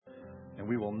And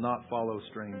we will not follow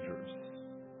strangers,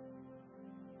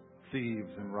 thieves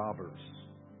and robbers,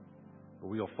 but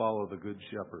we'll follow the Good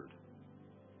Shepherd.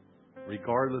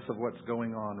 Regardless of what's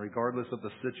going on, regardless of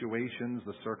the situations,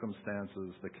 the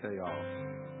circumstances, the chaos,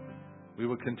 we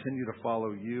will continue to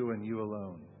follow you and you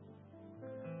alone.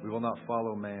 We will not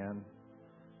follow man,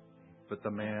 but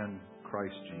the man,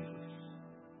 Christ Jesus.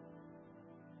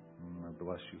 I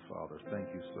bless you, Father. Thank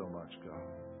you so much, God.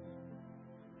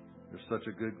 You're such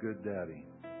a good, good daddy.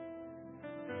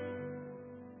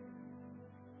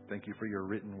 Thank you for your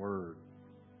written word.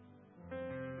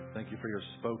 Thank you for your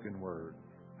spoken word,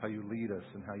 how you lead us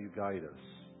and how you guide us,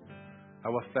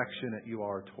 how affectionate you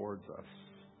are towards us,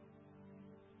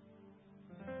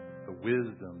 the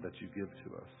wisdom that you give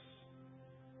to us,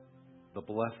 the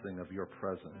blessing of your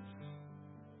presence,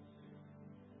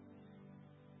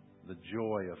 the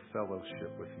joy of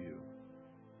fellowship with you.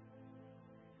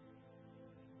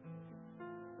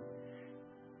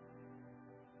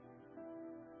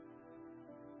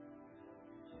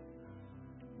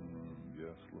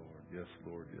 Yes, Lord. Yes,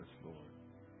 Lord. Yes, Lord.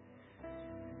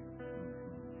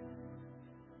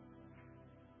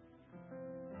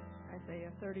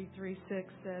 Isaiah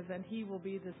 33:6 says, "And he will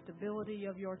be the stability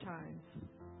of your times,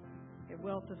 a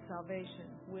wealth of salvation,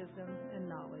 wisdom, and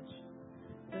knowledge.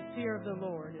 The fear of the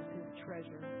Lord is his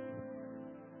treasure."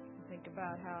 Think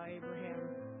about how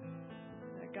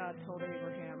God told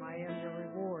Abraham, "I am your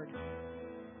reward."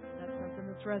 That's something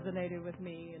that's resonated with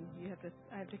me, and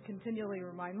I have to continually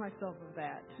remind myself of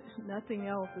that. Nothing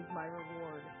else is my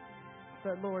reward,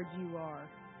 but Lord, you are.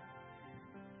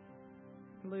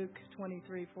 Luke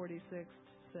 23:46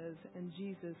 says, "And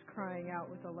Jesus, crying out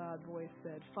with a loud voice,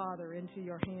 said, 'Father, into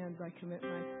your hands I commit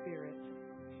my spirit.'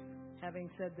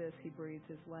 Having said this, he breathed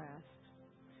his last."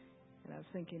 And I was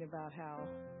thinking about how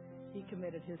he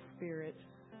committed his spirit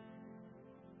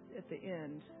at the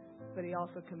end, but he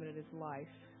also committed his life,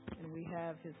 and we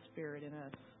have his spirit in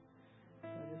us. So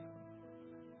just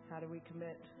how do we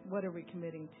commit? What are we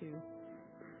committing to?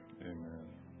 Amen.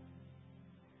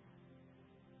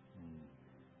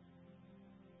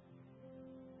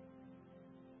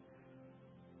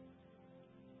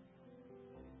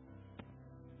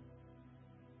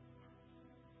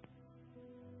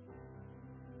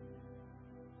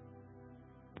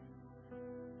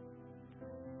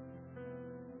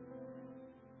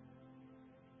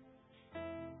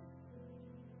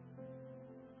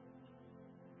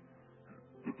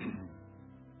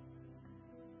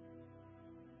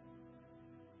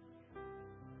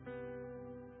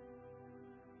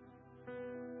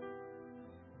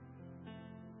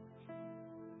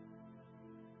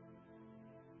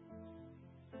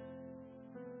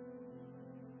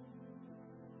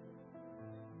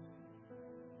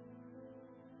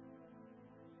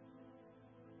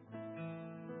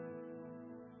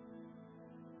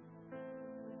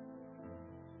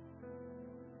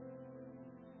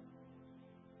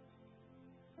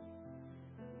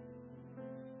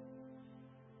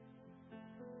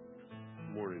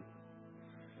 Morning.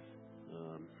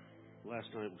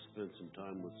 Last night we spent some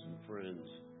time with some friends,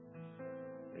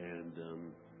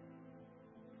 and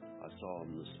I saw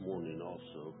him this morning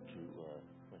also.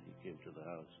 He came to the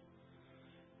house,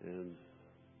 and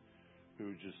we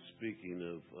were just speaking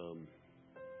of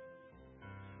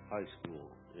high school.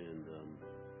 And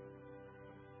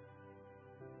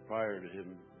prior to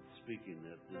him speaking,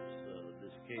 that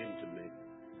this came to me,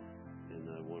 and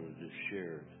I wanted to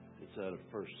share it. It's out of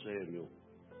 1 Samuel.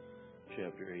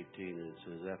 Chapter 18, and it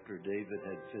says, "After David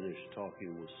had finished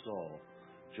talking with Saul,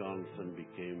 Jonathan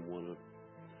became one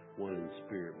in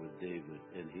spirit with David,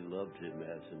 and he loved him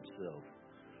as himself.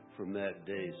 From that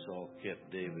day, Saul kept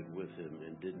David with him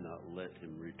and did not let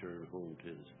him return home to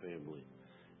his family.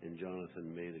 And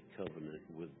Jonathan made a covenant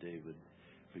with David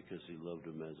because he loved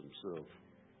him as himself."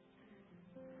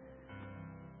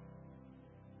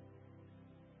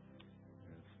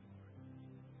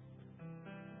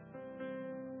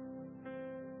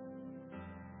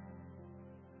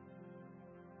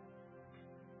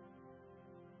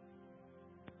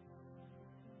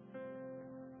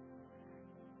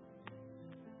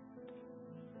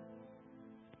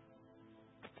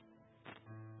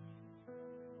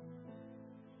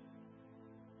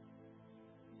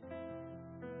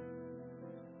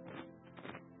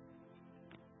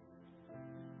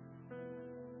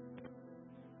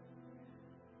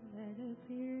 Let us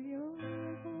hear your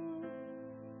voice.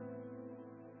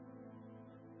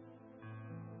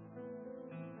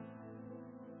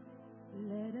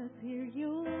 Let us hear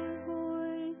your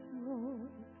voice, Lord.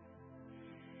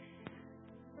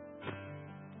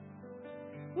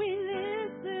 We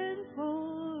listen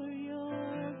for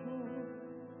your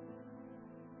voice.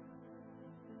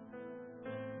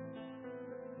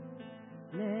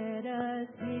 us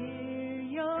hear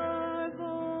your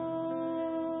voice,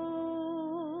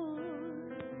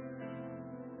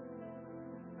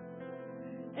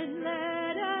 and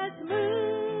let us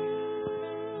move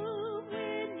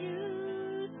when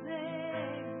you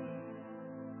say.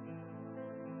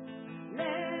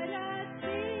 Let us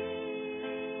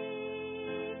speak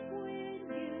when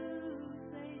you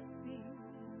say speak.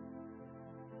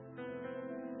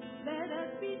 Let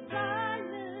us be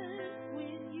silent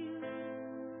when you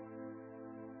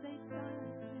say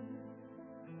silent,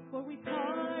 for we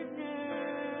partner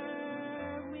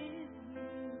with you.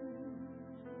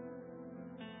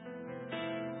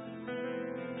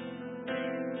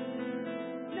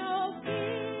 No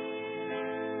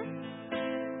fear,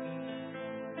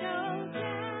 no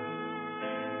doubt,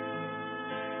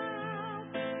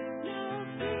 no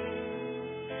fear,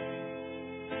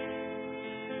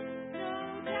 no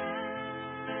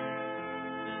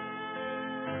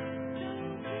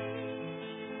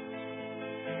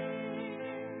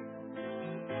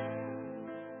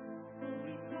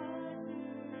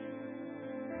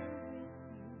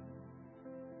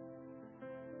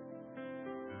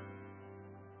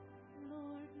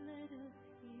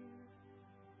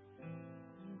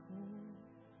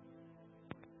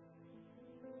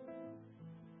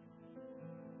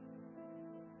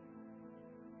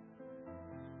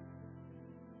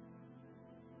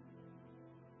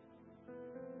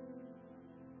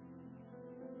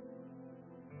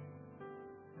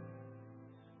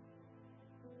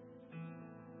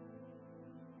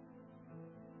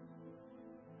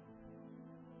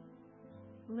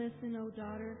Listen, O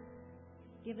daughter,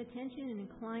 give attention and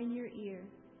incline your ear.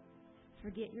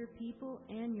 Forget your people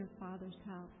and your father's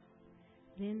house.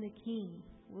 Then the king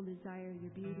will desire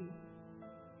your beauty.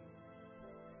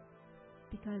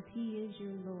 Because he is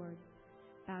your Lord,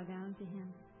 bow down to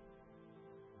him.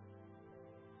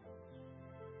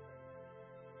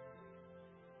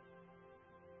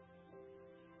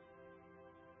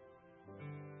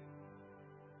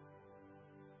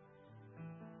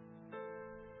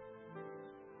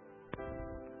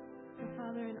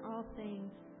 Father, in all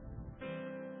things,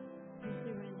 we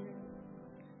surrender.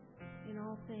 In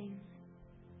all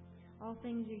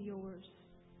things are yours.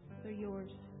 They're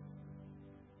yours.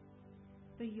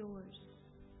 They're yours.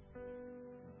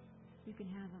 You can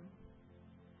have them.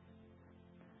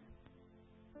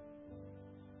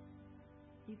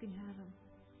 You can have them.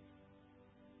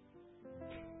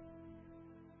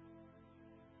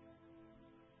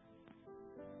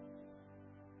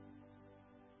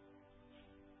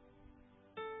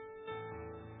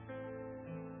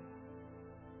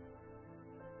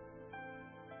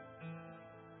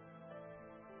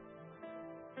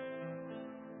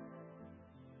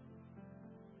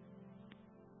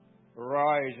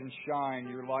 Arise and shine,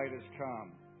 your light has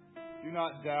come. Do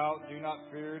not doubt, do not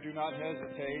fear, do not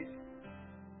hesitate.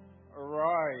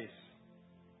 Arise,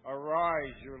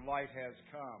 arise, your light has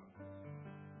come.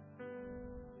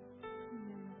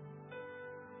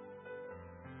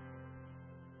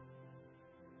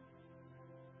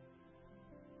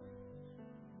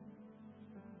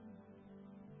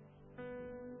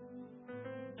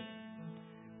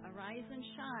 Arise and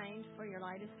shine, for your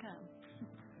light has come.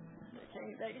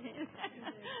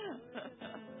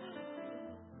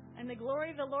 And the glory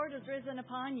of the Lord has risen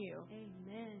upon you.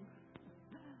 Amen.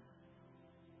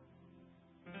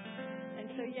 And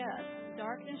so, yes,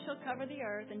 darkness shall cover the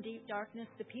earth and deep darkness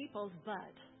the peoples,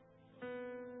 but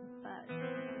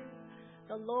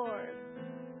the Lord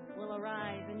will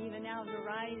arise, and even now is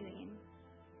arising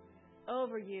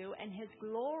over you, and his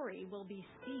glory will be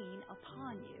seen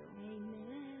upon you.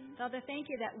 Amen. Father, thank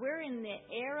you that we're in the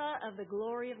era of the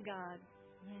glory of God.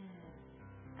 Yes.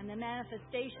 And the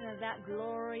manifestation of that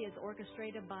glory is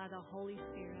orchestrated by the Holy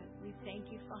Spirit. We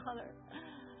thank you, Father,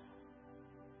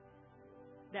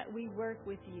 that we work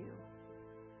with you,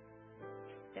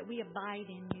 that we abide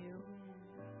in you,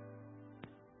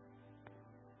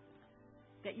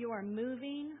 that you are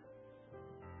moving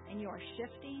and you are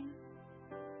shifting,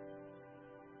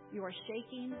 you are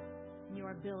shaking, and you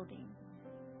are building.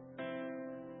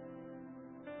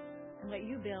 And what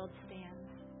you build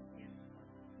stands. Yes.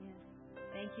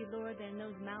 Thank you, Lord, that in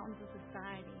those mountains of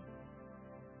society,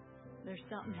 there's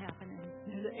something happening.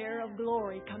 There's an air of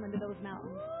glory coming to those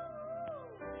mountains.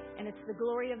 And it's the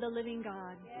glory of the living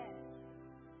God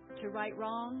to right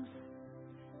wrongs,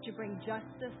 to bring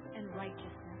justice and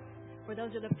righteousness. For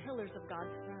those are the pillars of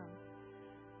God's throne.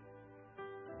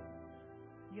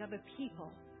 You have a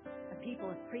people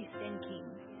of priests and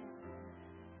kings.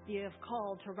 You have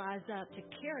called to rise up, to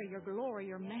carry your glory,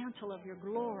 your mantle of your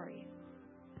glory.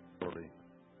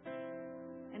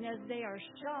 And as they are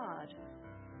shod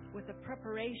with the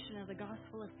preparation of the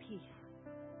gospel of peace.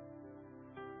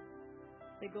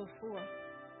 They go forth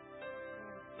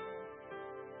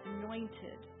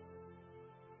anointed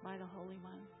by the Holy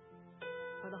One.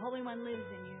 For the Holy One lives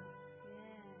in you.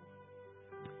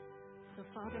 So,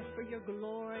 Father, for your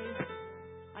glory,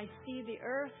 I see the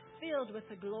earth filled with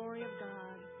the glory of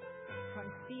God,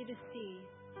 from sea to sea,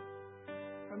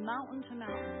 from mountain to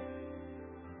mountain.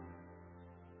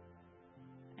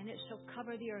 And it shall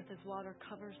cover the earth as water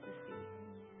covers the sea.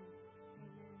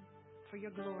 For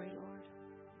your glory, Lord.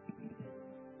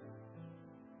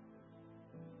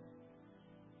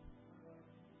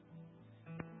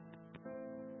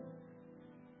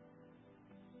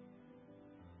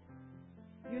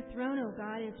 Your throne, O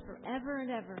God, is forever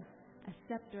and ever. A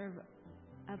scepter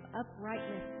of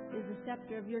uprightness is the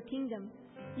scepter of your kingdom.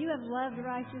 You have loved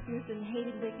righteousness and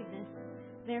hated wickedness.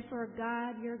 Therefore,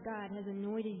 God, your God, has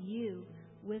anointed you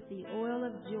with the oil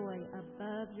of joy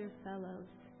above your fellows.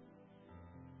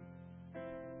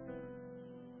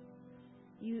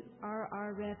 You are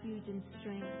our refuge and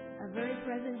strength, a very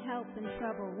present help in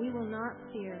trouble. We will not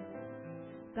fear.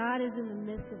 God is in the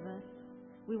midst of us.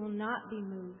 We will not be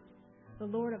moved. The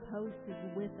Lord of hosts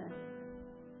is with us.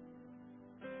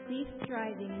 Cease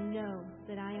striving and know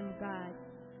that I am God.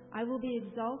 I will be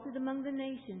exalted among the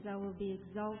nations. I will be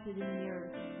exalted in the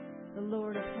earth. The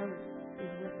Lord of hosts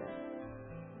is with us.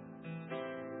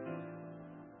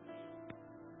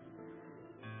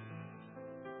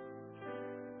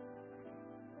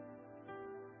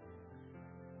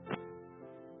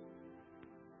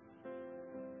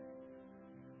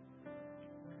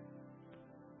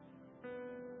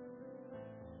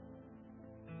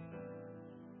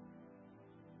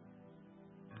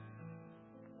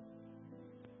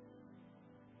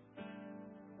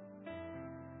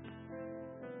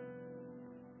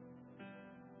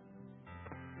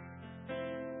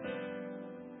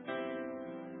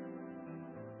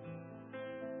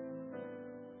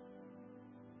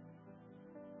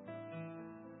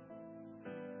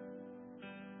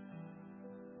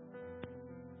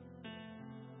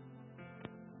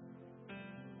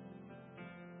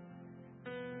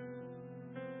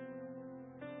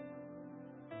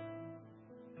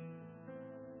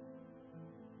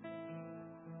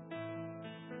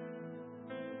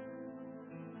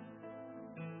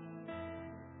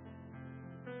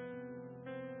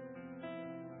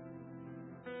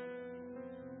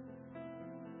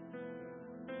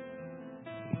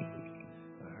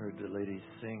 The ladies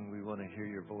sing, we want to hear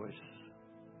your voice.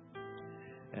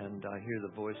 And I hear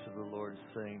the voice of the Lord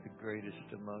saying, the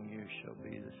greatest among you shall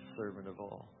be the servant of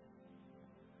all.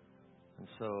 And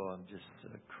so I'm just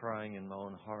crying in my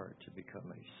own heart to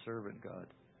become a servant, God.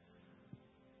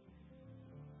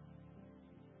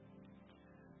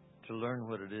 To learn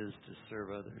what it is to serve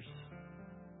others.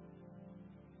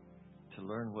 To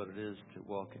learn what it is to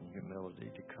walk in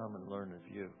humility, to come and learn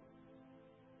of you.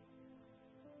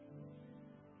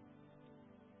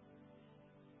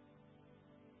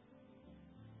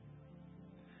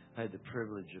 I had the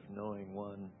privilege of knowing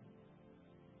one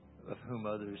of whom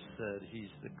others said he's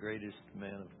the greatest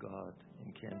man of God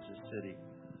in Kansas City.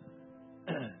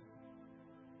 And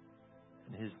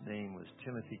his name was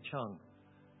Timothy Chung.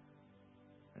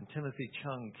 And Timothy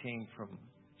Chung came from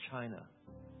China.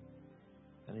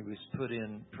 And he was put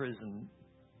in prison,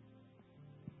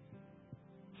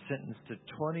 sentenced to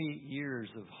 20 years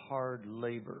of hard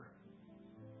labor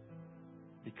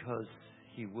because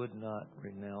he would not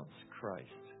renounce Christ.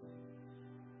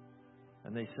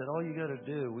 And they said, all you got to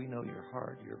do, we know your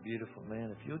heart. You're a beautiful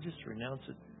man. If you'll just renounce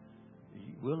it,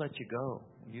 we'll let you go.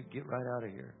 You get right out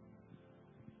of here.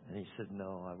 And he said,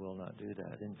 no, I will not do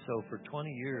that. And so for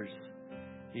 20 years,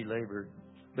 he labored.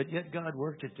 But yet God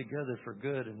worked it together for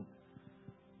good. And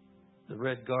the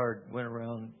Red Guard went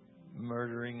around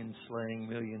murdering and slaying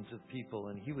millions of people.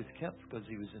 And he was kept because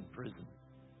he was in prison.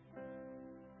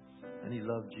 And he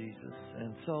loved Jesus.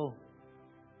 And so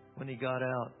when he got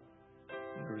out,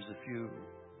 there was a few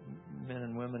men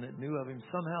and women that knew of him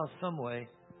somehow, some way,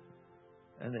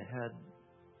 and they had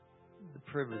the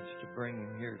privilege to bring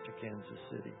him here to Kansas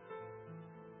City.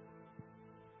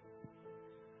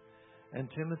 And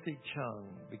Timothy Chung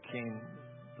became,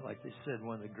 like they said,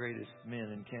 one of the greatest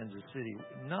men in Kansas City,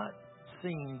 not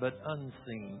seen but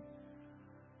unseen,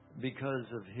 because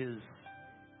of his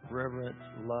reverent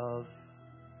love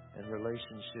and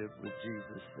relationship with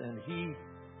Jesus. And he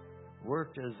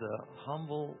worked as a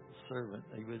humble servant.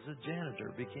 He was a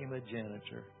janitor, became a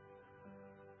janitor.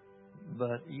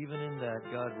 But even in that,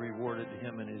 God rewarded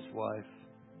him and his wife,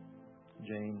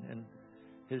 Jane, and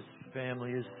his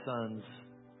family, his sons,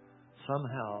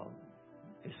 somehow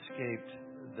escaped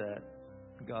that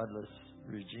godless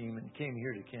regime and came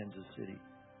here to Kansas City.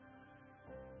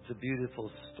 It's a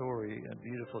beautiful story, a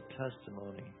beautiful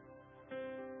testimony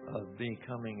of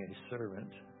becoming a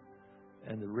servant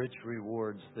and the rich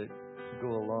rewards that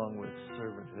go along with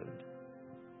servanthood.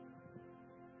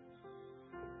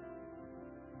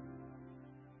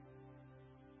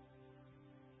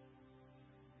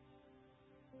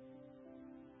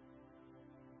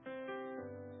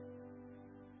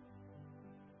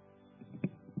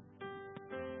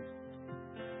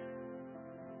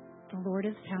 The Lord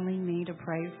is telling me to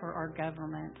pray for our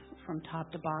government from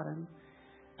top to bottom,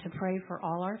 to pray for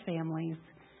all our families,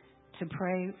 to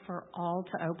pray for all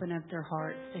to open up their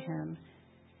hearts to Him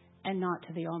and not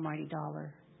to the almighty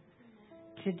dollar,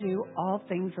 to do all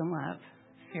things in love,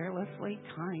 fearlessly,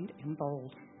 kind, and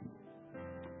bold,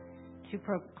 to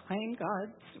proclaim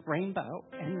God's rainbow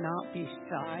and not be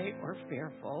shy or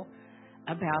fearful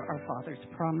about our Father's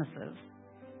promises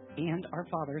and our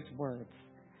Father's words.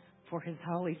 For His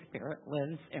Holy Spirit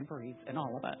lives and breathes in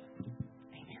all of us.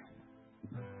 Amen.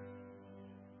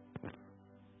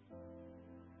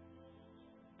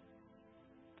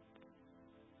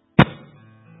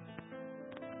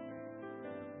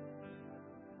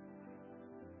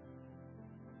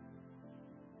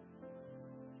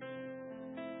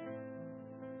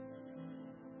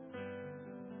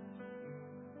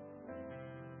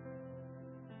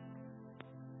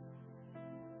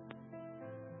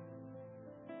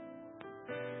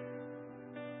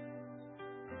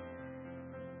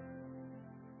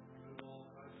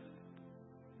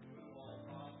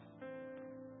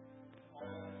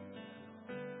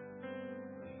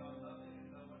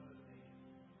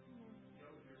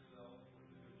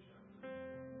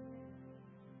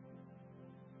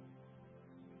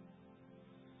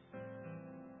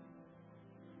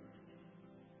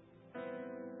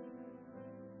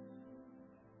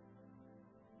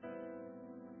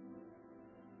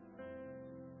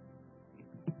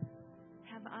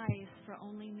 Eyes for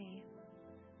only me.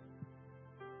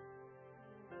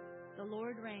 The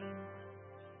Lord reigns.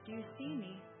 Do you see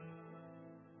me?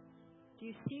 Do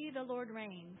you see the Lord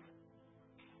reigns?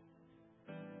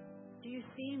 Do you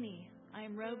see me? I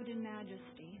am robed in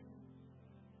majesty.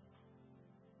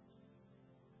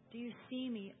 Do you see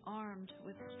me armed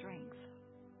with strength?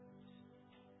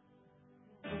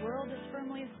 The world is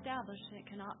firmly established and it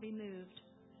cannot be moved.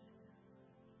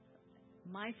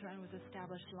 My throne was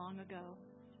established long ago.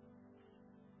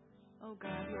 Oh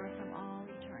God, you are from all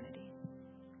eternity.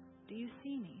 Do you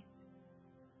see me?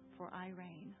 For I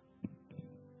reign.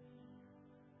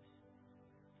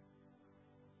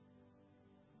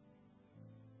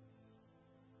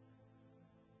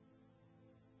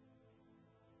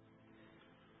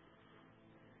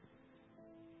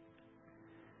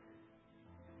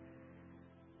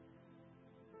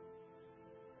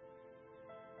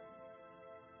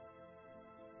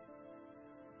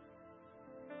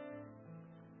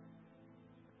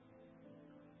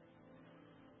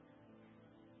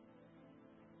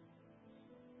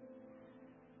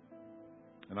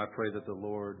 And I pray that the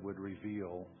Lord would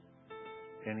reveal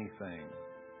anything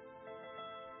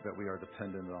that we are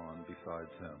dependent on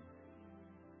besides Him,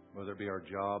 whether it be our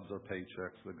jobs or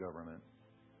paychecks, the government,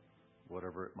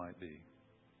 whatever it might be.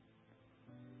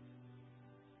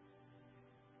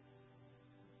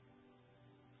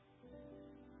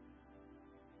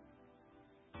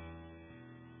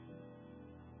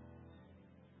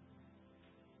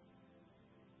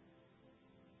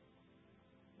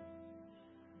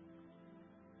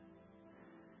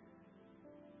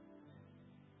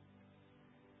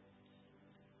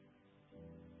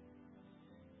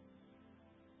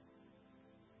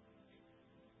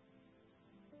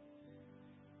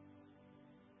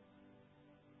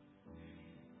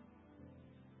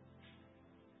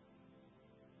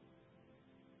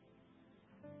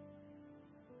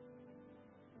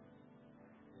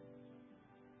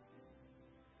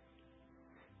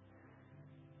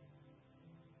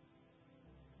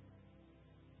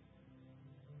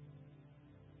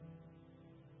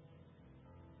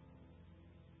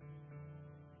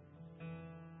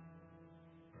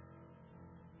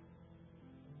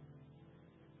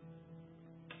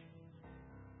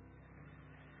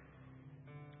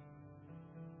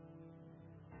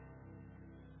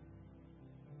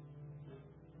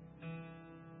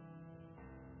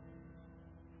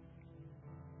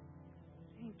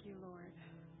 Thank you, Lord.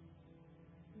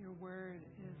 Your word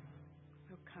is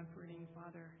so comforting,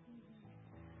 Father.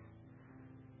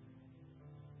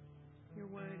 Your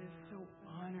word is so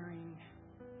honoring.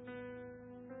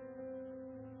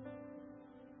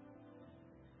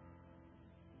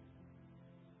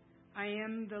 I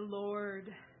am the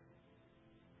Lord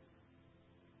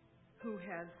who who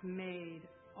has made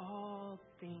all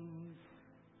things,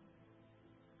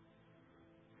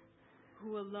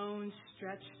 who alone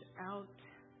stretched out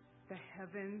the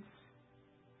heavens,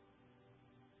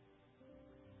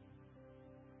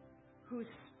 who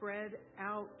spread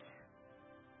out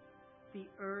the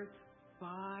earth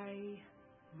by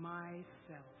myself.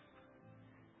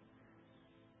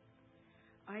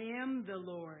 I am the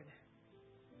Lord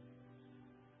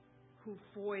who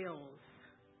foils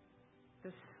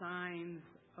the signs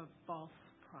of false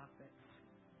prophets.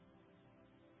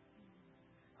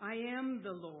 I am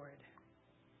the Lord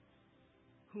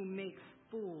who makes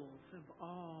fools of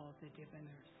all the diviners.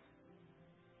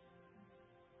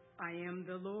 I am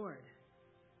the Lord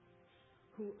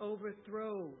who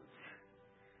overthrows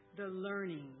the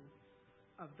learning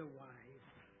of the wise.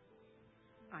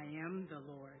 I am the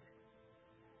Lord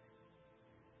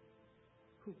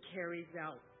who carries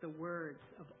out the words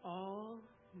of all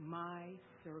my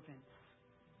servants.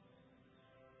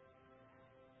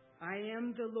 I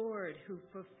am the Lord who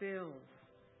fulfills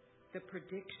the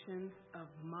predictions of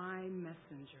my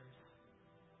messengers,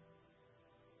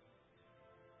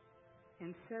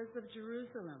 and says of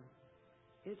Jerusalem,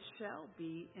 it shall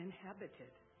be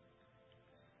inhabited.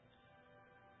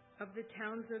 Of the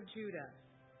towns of Judah,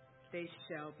 they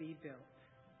shall be built.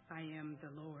 I am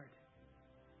the Lord.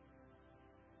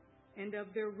 And of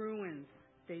their ruins,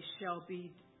 they shall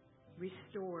be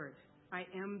restored. I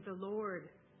am the Lord,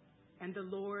 and the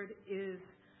Lord is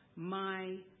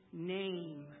my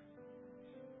name.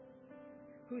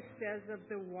 Who says of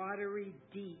the watery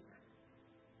deep,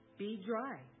 be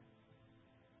dry.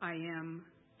 I am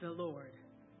the Lord.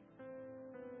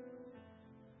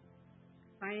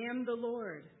 I am the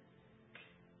Lord,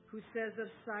 who says of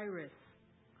Cyrus,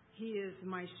 he is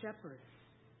my shepherd.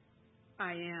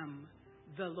 I am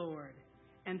the Lord,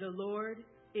 and the Lord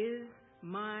is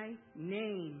my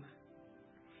name.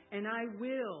 And I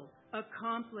will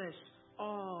accomplish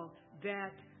all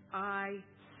that I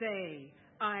say.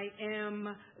 I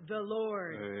am the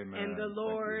Lord, Amen. and the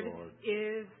Lord,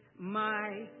 is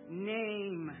my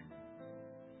name.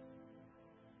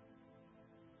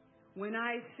 When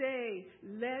I say,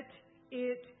 let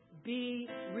it be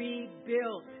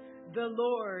rebuilt, the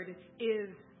Lord is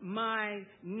my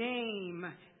name,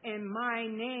 and my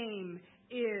name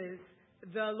is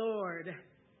the Lord.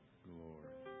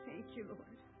 Thank you, Lord.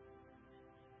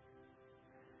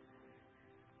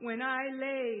 When I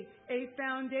lay a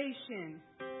foundation,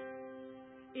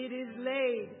 it is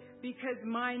laid because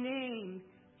my name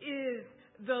is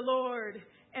the Lord,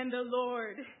 and the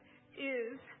Lord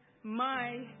is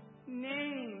my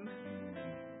name.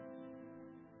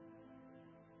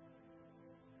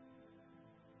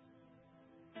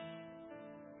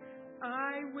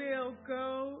 I will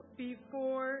go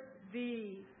before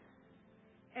thee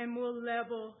and will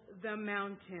level the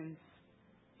mountains,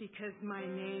 because my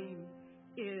name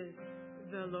is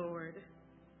the Lord,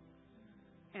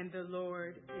 and the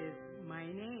Lord is my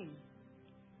name.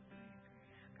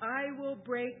 I will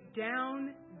break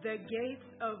down the gates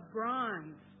of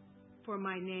bronze, for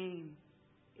my name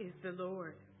is the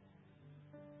Lord.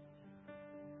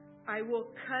 I will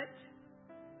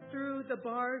cut through the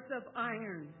bars of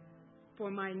iron, for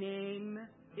my name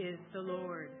is the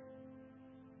Lord.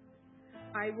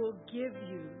 I will give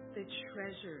you the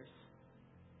treasures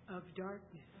of darkness,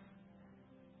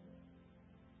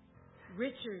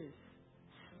 riches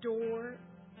stored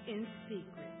in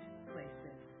secret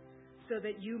places, so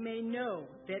that you may know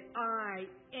that I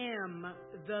am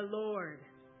the Lord,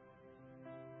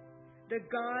 the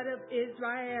God of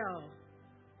Israel,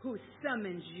 who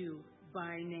summons you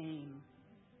by name.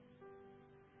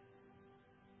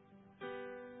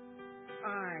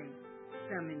 I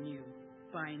summon you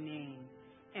by name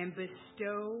and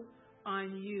bestow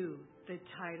on you the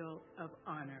title of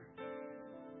honor.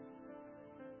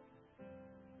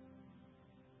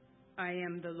 I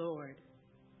am the Lord,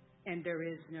 and there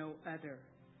is no other.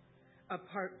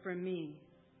 Apart from me,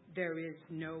 there is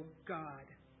no God,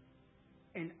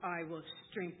 and I will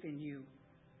strengthen you.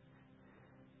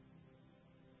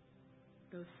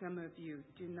 Though some of you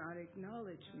do not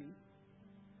acknowledge me,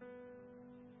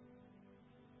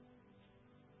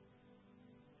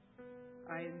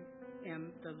 I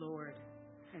am the Lord,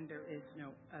 and there is no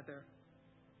other.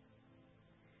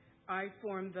 I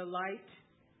form the light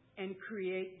and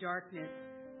create darkness,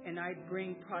 and I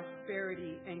bring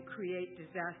prosperity and create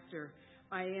disaster.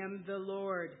 I am the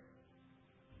Lord,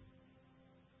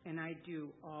 and I do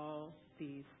all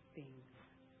these things.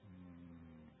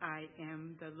 I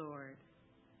am the Lord,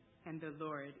 and the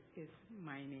Lord is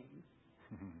my name.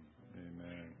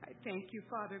 Amen. I thank you,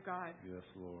 Father God. Yes,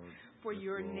 Lord. For yes,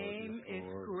 your Lord. name yes, is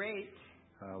Lord. great.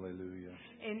 Hallelujah.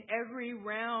 heavenly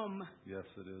realm. Yes,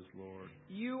 it is, Lord.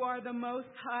 You are the Most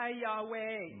High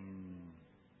Yahweh.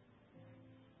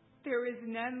 There is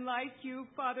none like you,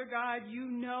 Father God. You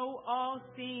know all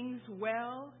things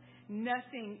well.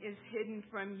 Nothing is hidden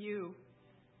from you.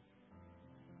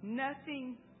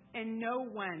 Nothing and no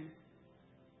one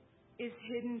is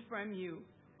hidden from you.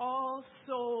 All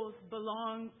souls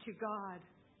belong to God.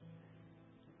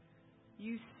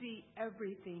 You see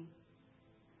everything.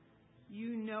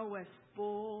 You know us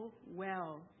full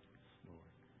well.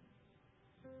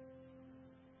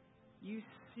 You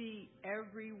see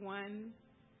everyone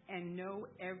and know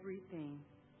everything.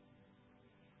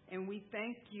 And we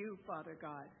thank you, Father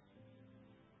God.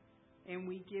 And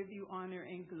we give you honor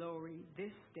and glory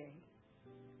this day.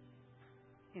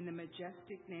 In the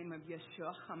majestic name of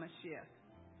Yeshua HaMashiach.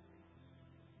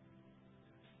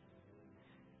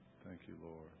 Thank you,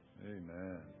 Lord.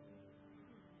 Amen.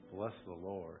 Bless the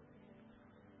Lord.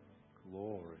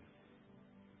 Glory.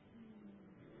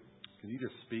 Can you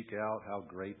just speak out how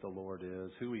great the Lord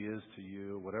is, who He is to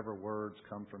you? Whatever words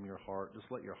come from your heart, just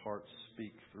let your heart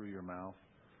speak through your mouth.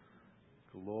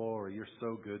 Glory. You're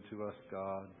so good to us,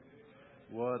 God.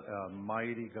 What a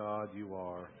mighty God you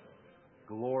are.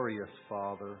 Glorious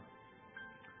Father,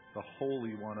 the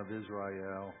Holy One of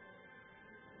Israel.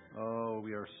 Oh,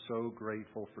 we are so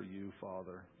grateful for you,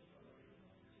 Father.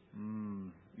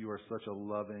 You are such a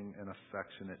loving and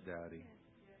affectionate Daddy.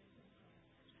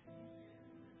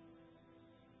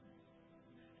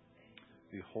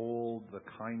 Behold the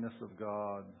kindness of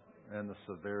God and the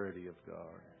severity of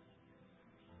God.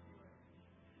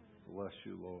 Bless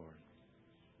you, Lord.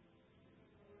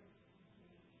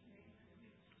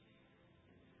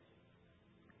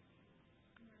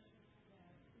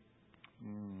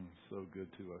 So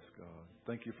good to us, God.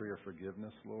 Thank you for your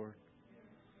forgiveness, Lord.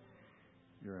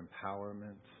 Your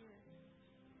empowerment.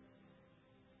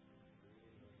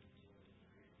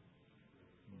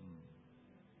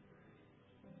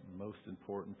 Most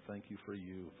important, thank you for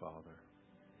you, Father.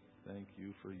 Thank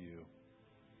you for you.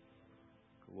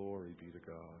 Glory be to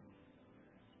God.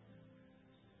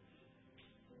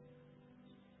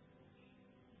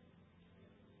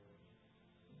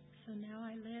 So now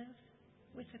I live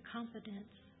with the confidence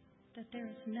that there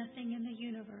is nothing in the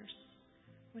universe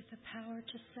with the power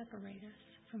to separate us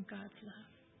from God's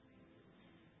love.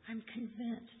 I'm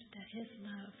convinced that His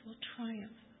love will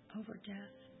triumph over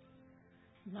death,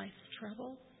 life's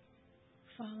troubles,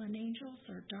 fallen angels,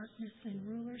 or darkness and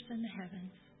rulers in the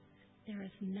heavens. There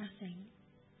is nothing,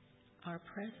 our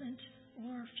present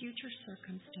or future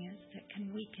circumstance, that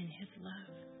can weaken His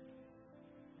love.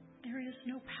 There is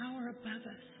no power above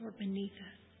us or beneath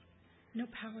us. No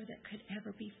power that could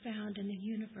ever be found in the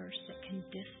universe that can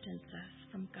distance us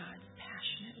from God's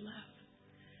passionate love,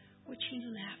 which He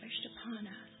lavished upon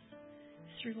us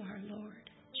through our Lord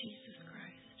Jesus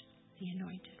Christ, the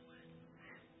Anointed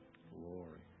One.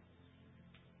 Glory.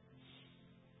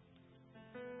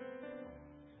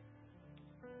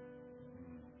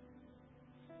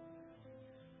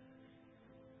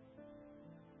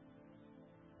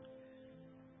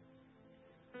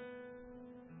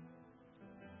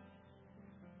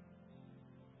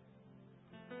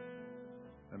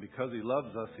 And because He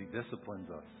loves us, He disciplines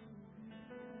us.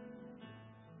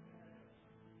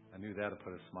 I knew that would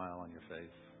put a smile on your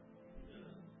face.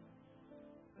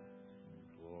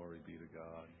 Glory be to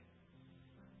God.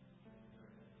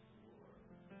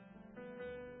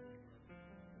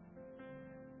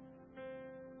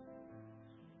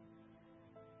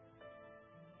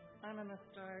 I'm going to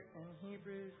start in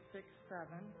Hebrews 6:7.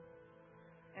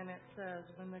 And it says,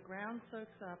 when the ground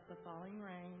soaks up the falling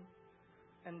rain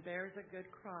and bears a good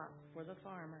crop for the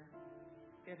farmer,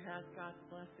 it has God's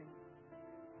blessing.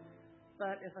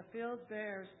 But if a field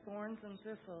bears thorns and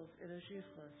thistles, it is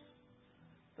useless.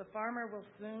 The farmer will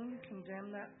soon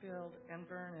condemn that field and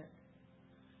burn it.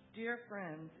 Dear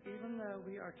friends, even though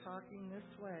we are talking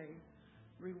this way,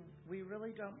 we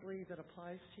really don't believe it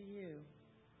applies to you.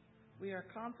 We are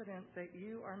confident that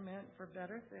you are meant for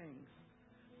better things,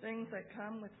 things that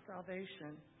come with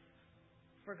salvation.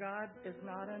 For God is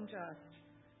not unjust.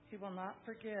 He will not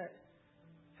forget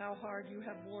how hard you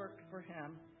have worked for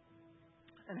Him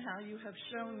and how you have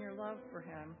shown your love for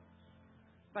Him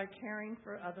by caring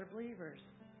for other believers,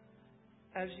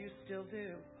 as you still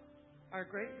do. Our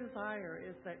great desire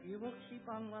is that you will keep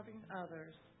on loving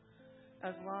others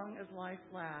as long as life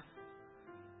lasts,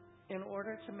 in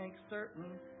order to make certain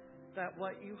that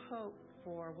what you hope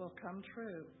for will come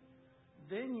true.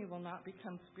 Then you will not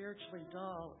become spiritually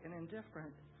dull and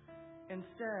indifferent.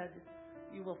 Instead,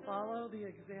 you will follow the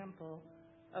example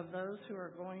of those who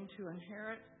are going to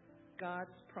inherit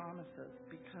God's promises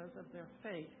because of their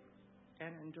faith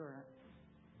and endurance.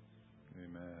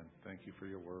 Amen. Thank you for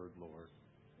your word, Lord.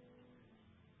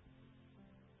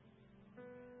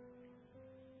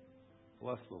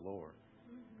 Bless the Lord.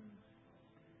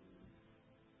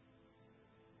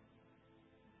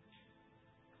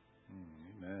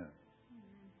 Amen.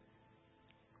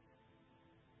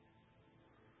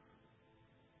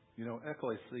 You know,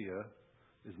 ecclesia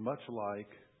is much like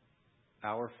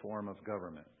our form of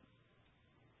government.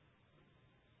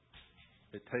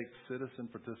 It takes citizen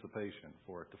participation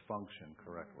for it to function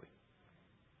correctly.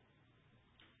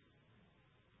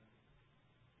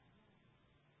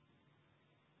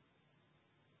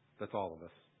 That's all of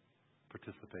us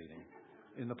participating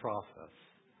in the process.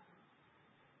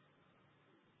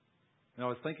 And I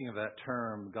was thinking of that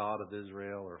term, God of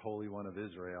Israel or Holy One of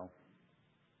Israel.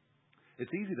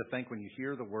 It's easy to think when you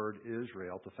hear the word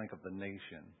Israel to think of the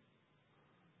nation,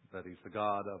 that He's the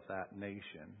God of that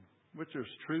nation, which there's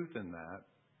truth in that.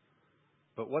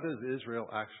 But what does Israel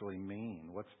actually mean?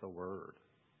 What's the word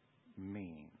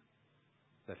mean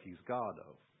that He's God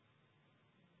of?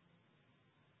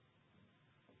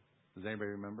 Does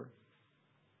anybody remember?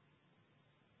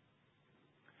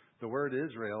 The word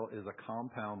Israel is a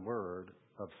compound word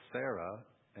of Sarah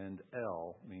and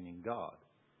El, meaning God.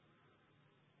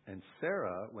 And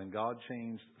Sarah, when God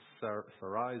changed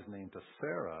Sarai's name to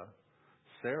Sarah,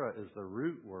 Sarah is the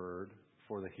root word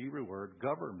for the Hebrew word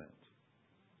government.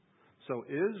 So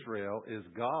Israel is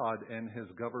God and His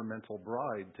governmental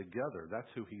bride together. That's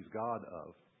who He's God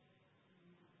of.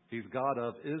 He's God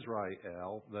of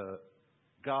Israel, the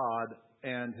God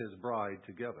and His bride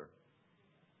together.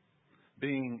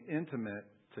 Being intimate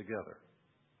together.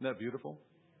 Isn't that beautiful?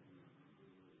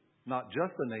 Not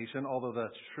just the nation, although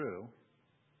that's true,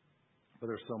 but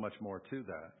there's so much more to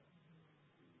that.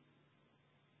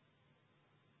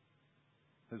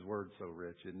 His word's so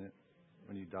rich, isn't it?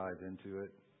 When you dive into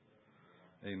it.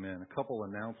 Amen. A couple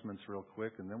announcements real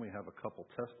quick, and then we have a couple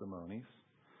testimonies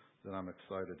that I'm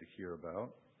excited to hear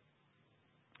about.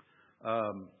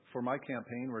 For my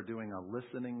campaign, we're doing a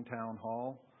listening town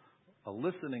hall. A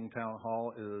listening town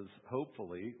hall is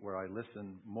hopefully where I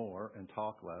listen more and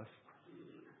talk less.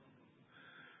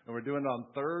 And we're doing it on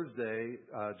Thursday,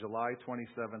 July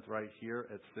 27th, right here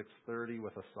at 6:30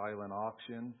 with a silent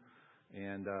auction.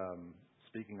 And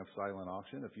speaking of silent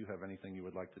auction, if you have anything you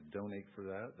would like to donate for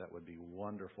that, that would be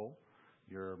wonderful.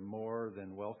 You're more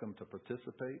than welcome to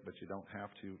participate, but you don't have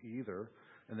to either.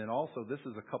 And then also, this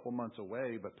is a couple months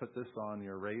away, but put this on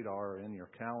your radar in your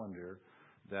calendar,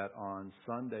 that on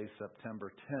Sunday,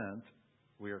 September 10th,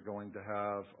 we are going to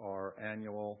have our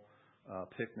annual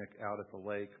picnic out at the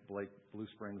lake, Blue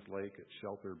Springs Lake at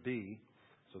Shelter B.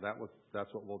 So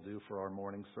that's what we'll do for our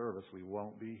morning service. We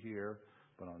won't be here,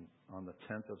 but on the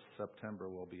 10th of September,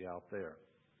 we'll be out there.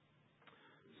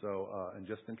 So, and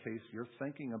just in case you're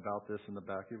thinking about this in the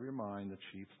back of your mind, the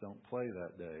Chiefs don't play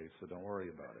that day, so don't worry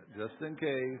about it. Just in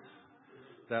case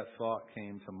that thought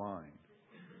came to mind.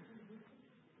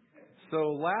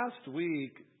 So last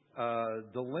week,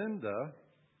 Delinda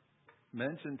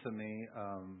mentioned to me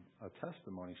a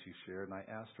testimony she shared, and I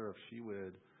asked her if she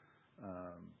would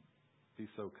be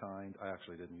so kind. I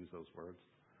actually didn't use those words.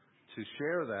 To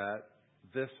share that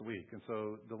this week. And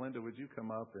so, Delinda, would you come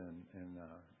up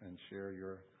and share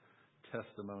your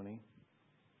testimony?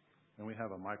 And we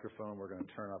have a microphone we're going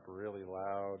to turn up really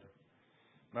loud.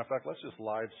 Matter of fact, let's just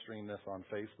live stream this on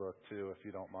Facebook too, if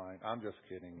you don't mind. I'm just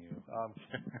kidding you.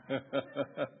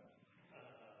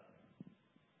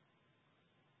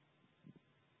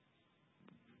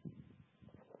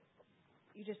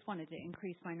 You just wanted to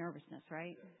increase my nervousness,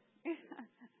 right?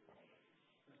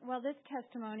 Well, this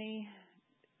testimony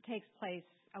takes place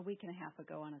a week and a half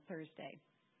ago on a Thursday.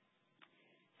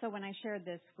 So when I shared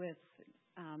this with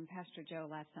Pastor Joe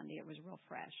last Sunday, it was real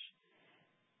fresh.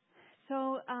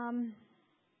 So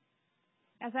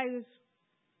as I was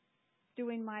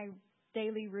doing my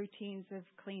daily routines of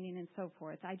cleaning and so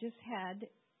forth, I just had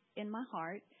in my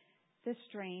heart this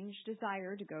strange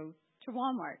desire to go to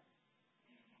Walmart.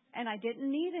 And I didn't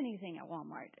need anything at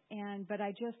Walmart. But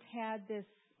I just had this,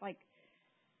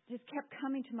 just kept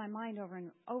coming to my mind over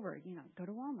and over, go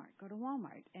to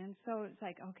Walmart. And so it's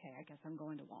like, okay, I guess I'm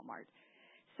going to Walmart.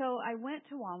 So I went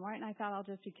to Walmart, and I thought I'll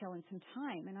just be killing some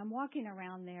time. And I'm walking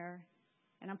around there,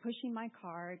 and I'm pushing my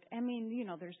cart. I mean,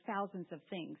 there's thousands of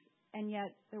things. And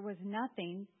yet there was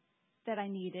nothing that I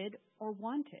needed or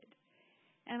wanted.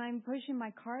 And I'm pushing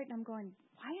my cart, and I'm going,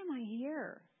 why am I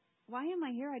here? Why am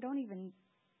I here?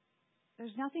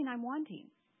 There's nothing I'm wanting.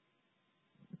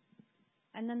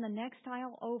 And then the next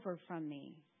aisle over from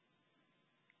me,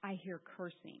 I hear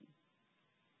cursing.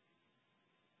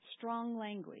 Strong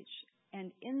language.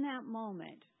 And in that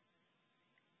moment,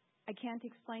 I can't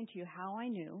explain to you how I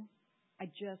knew. I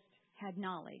just had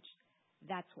knowledge.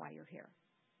 That's why you're here.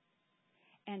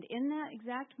 And in that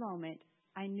exact moment,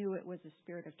 I knew it was a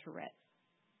spirit of Tourette's.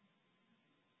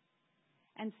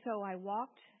 And so I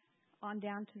walked on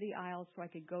down to the aisle so I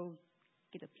could go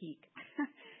get a peek.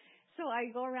 So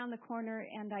I go around the corner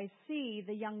and I see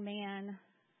the young man,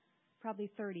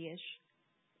 probably 30-ish,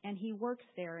 and he works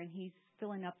there and he's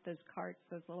filling up those carts,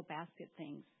 those little basket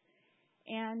things.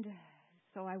 And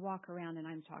so I walk around and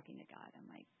I'm talking to God. I'm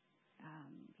like,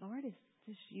 Lord, is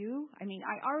this you? I mean,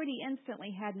 I already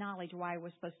instantly had knowledge why I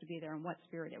was supposed to be there and what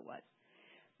spirit it was.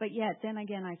 But yet, then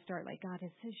again, I start like, God,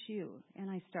 is this you? And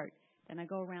then I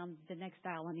go around the next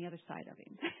aisle on the other side of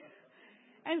him.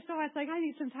 And so I was like, I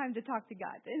need some time to talk to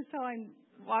God. And so I'm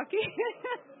walking.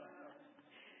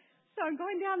 So I'm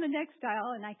going down the next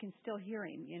aisle and I can still hear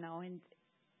him,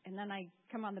 and then I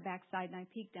come on the back side and I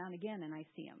peek down again and I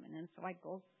see him. And then so I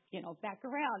go, back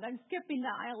around. I'm skipping the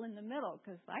aisle in the middle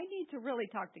because I need to really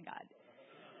talk to God.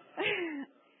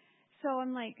 So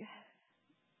I'm like,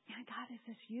 God, is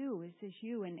this you? Is this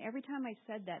you? And every time I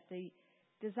said that, the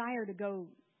desire to go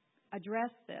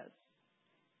address this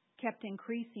kept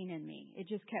increasing in me. It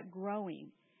just kept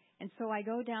growing. And so I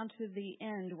go down to the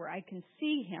end where I can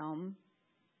see him.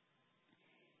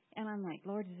 And I'm like,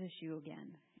 Lord, is this you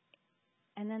again?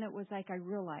 And then it was like I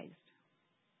realized,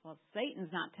 well,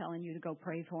 Satan's not telling you to go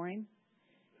pray for him.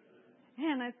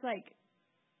 And I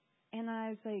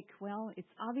was like, well,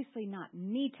 it's obviously not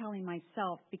me telling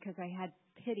myself because I had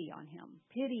pity on him.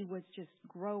 Pity was just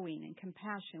growing and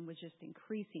compassion was just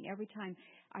increasing. Every time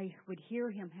I would hear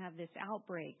him have this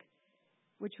outbreak,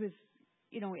 which was,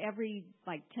 every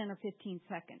 10 or 15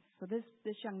 seconds. So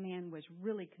this young man was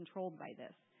really controlled by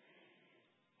this.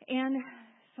 And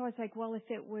so I was like, well, if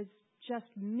it was just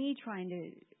me trying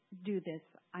to do this,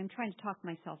 I'm trying to talk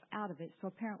myself out of it. So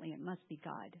apparently it must be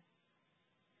God.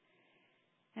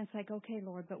 And it's like, okay,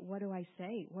 Lord, but what do I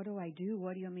say? What do I do?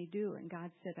 What do you want me to do? And God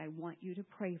said, I want you to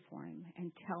pray for him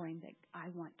and tell him that I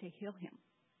want to heal him.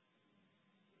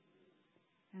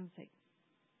 And I was like,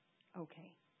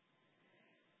 okay.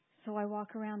 So I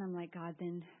walk around. I'm like, God,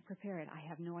 then prepare it. I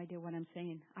have no idea what I'm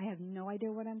saying. I have no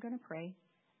idea what I'm going to pray.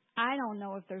 I don't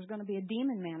know if there's going to be a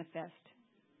demon manifest.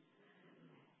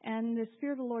 And the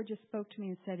Spirit of the Lord just spoke to me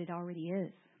and said, it already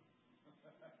is.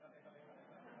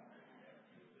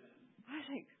 I was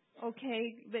like,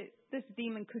 okay, but this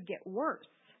demon could get worse.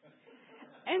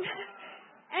 And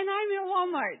I'm in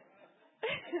Walmart.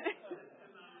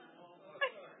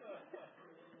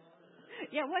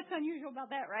 Yeah, what's unusual about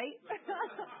that, right?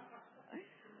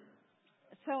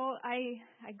 So I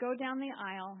go down the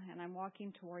aisle and I'm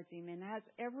walking towards him, and as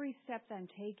every step I'm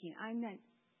taking, I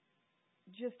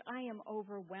am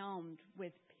overwhelmed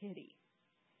with pity.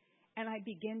 And I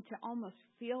begin to almost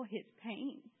feel his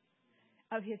pain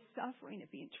of his suffering, of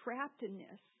being trapped in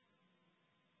this.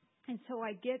 And so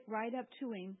I get right up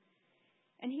to him,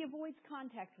 and he avoids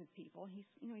contact with people.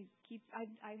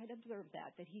 I had observed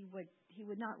that he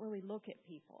would not really look at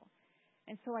people.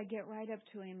 And so I get right up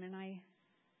to him, and I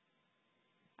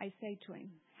say to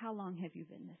him, how long have you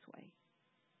been this way?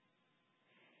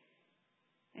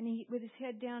 And he, with his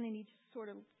head down, and he just sort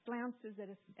of glances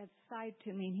aside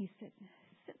to me, and he said,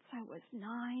 since I was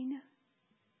 9.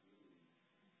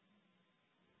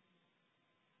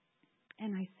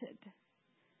 And I said,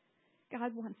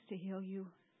 God wants to heal you.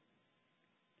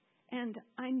 And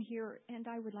I'm here, and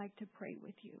I would like to pray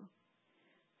with you.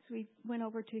 So we went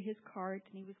over to his cart,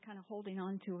 and he was kind of holding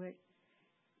on to it.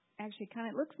 Actually,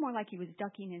 it looks more like he was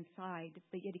ducking inside,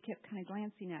 but yet he kept kind of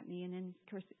glancing at me. And then, of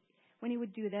course, when he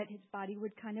would do that, his body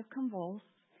would kind of convulse,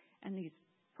 and these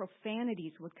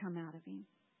profanities would come out of him.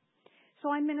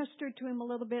 So I ministered to him a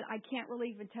little bit. I can't really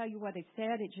even tell you what I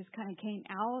said. It just kind of came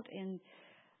out, and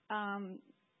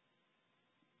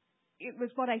it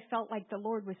was what I felt like the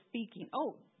Lord was speaking.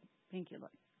 Oh, thank you,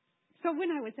 Lord. So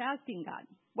when I was asking God,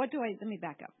 let me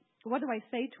back up. What do I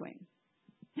say to him?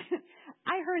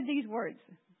 I heard these words.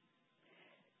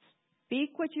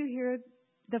 Speak what you hear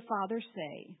the Father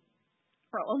say,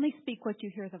 or only speak what you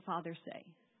hear the Father say.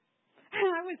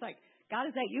 And I was like, God,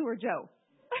 is that you or Joe?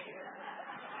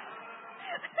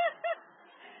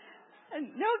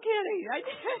 No kidding.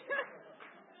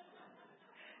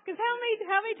 Because how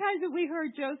many times have we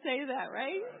heard Joe say that,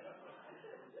 right?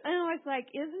 And I was like,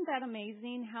 isn't that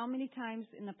amazing? How many times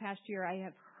in the past year I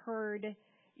have heard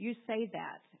you say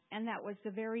that? And that was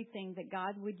the very thing that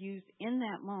God would use in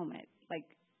that moment. Like,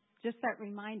 just that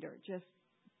reminder. Just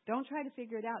don't try to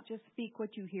figure it out. Just speak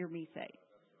what you hear me say.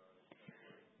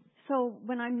 So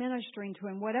when I'm ministering to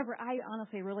him, I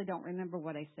honestly really don't remember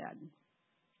what I said.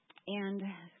 And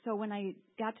so when I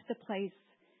got to the place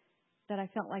that I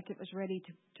felt like it was ready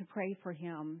to pray for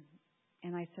him.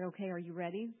 And I said, okay, are you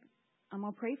ready? I'm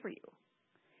going to pray for you.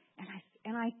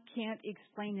 And I can't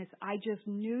explain this. I just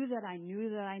knew that I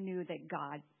knew that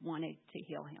God wanted to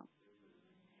heal him.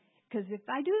 Because if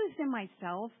I do this in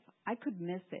myself, I could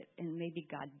miss it, and maybe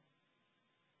God,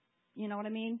 you know what I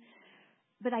mean?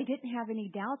 But I didn't have any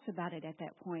doubts about it at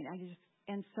that point.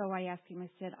 And so I asked him, I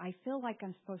said, I feel like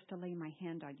I'm supposed to lay my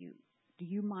hand on you. Do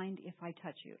you mind if I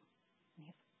touch you?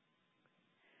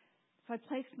 So I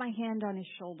placed my hand on his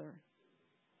shoulder.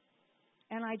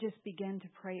 And I just began to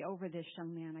pray over this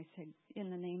young man. I said, in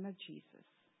the name of Jesus,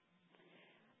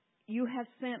 you have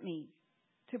sent me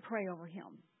to pray over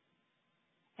him.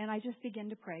 And I just began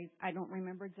to pray. I don't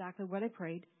remember exactly what I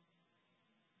prayed.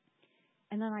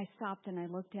 And then I stopped and I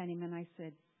looked at him and I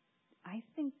said, I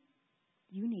think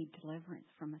you need deliverance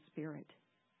from a spirit.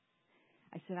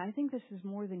 I said, I think this is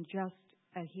more than just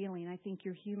a healing. I think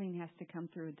your healing has to come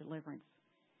through a deliverance.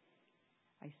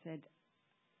 I said,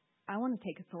 I want to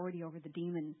take authority over the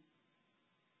demon.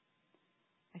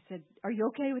 I said, are you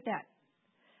okay with that?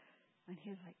 And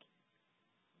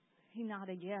he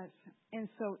nodded yes. And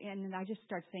I just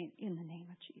started saying, in the name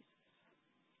of Jesus.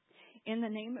 In the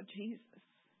name of Jesus.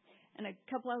 And a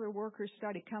couple other workers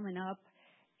started coming up,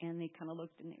 and they kind of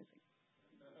looked and they was like,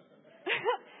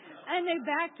 and they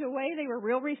backed away. They were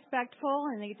real respectful,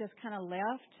 and they just kind of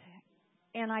left.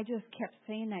 And I just kept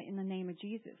saying that in the name of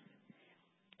Jesus.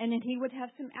 And then he would have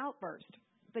some outbursts,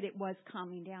 but it was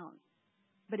calming down.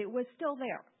 But it was still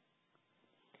there.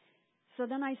 So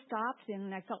then I stopped,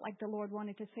 and I felt like the Lord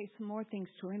wanted to say some more things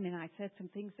to him, and I said some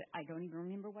things that I don't even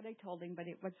remember what I told him, but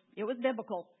it was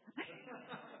biblical.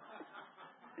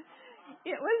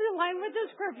 It was in line with the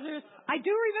scriptures. I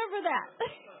do remember that.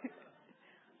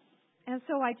 And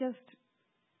so I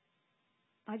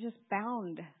just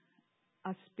bound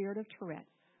a spirit of Tourette's.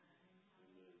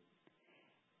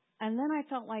 And then I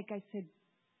felt like I said,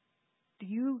 do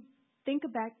you think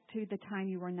back to the time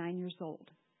you were 9 years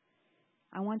old?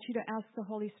 I want you to ask the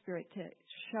Holy Spirit to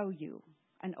show you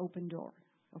an open door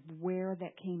of where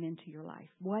that came into your life.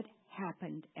 What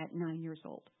happened at 9 years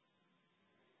old?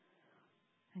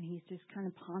 And he just kind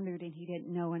of pondered and he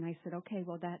didn't know. And I said, okay,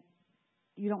 well, that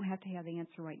you don't have to have the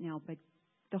answer right now, but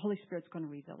the Holy Spirit's going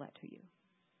to reveal that to you.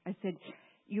 I said,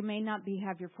 you may not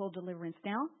have your full deliverance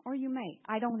now, or you may.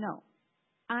 I don't know.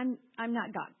 I'm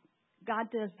not God. God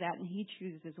does that, and he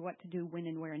chooses what to do, when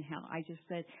and where and how. I just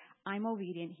said, I'm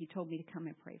obedient. He told me to come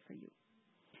and pray for you.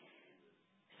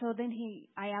 So then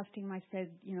I asked him, I said,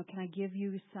 can I give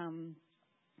you some,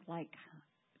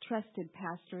 trusted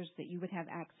pastors that you would have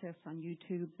access on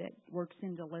YouTube that works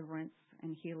in deliverance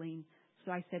and healing?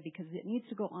 So I said, because it needs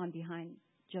to go on behind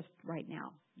just right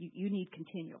now. You need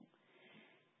continual.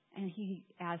 And he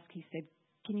said,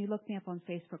 can you look me up on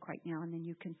Facebook right now, and then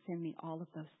you can send me all of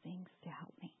those things to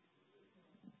help me?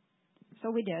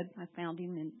 So we did. I found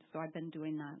him, and so I've been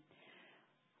doing that.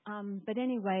 But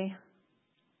anyway,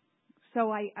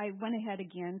 so I went ahead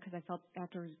again because I felt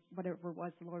after whatever it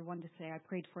was the Lord wanted to say, I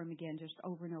prayed for him again just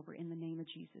over and over in the name of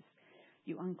Jesus.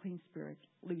 You unclean spirit,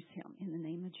 loose him in the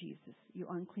name of Jesus. You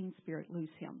unclean spirit, loose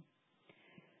him.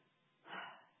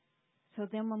 So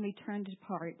then when we turned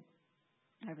apart,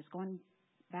 I was going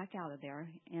back out of there,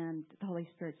 and the Holy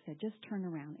Spirit said, just turn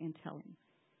around and tell him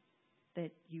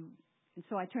that you... And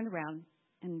so I turned around,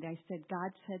 and I said,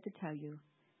 God said to tell you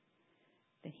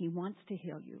that he wants to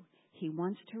heal you. He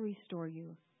wants to restore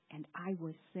you, and I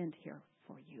was sent here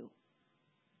for you.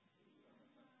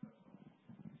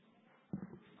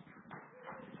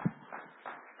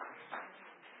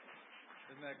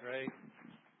 Isn't that great?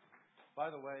 By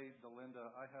the way, Delinda,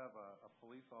 I have a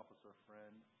police officer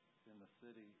friend in the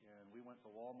city, and we went to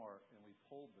Walmart, and we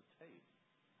pulled the tape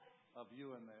of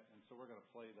you in that, and so we're going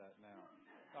to play that now.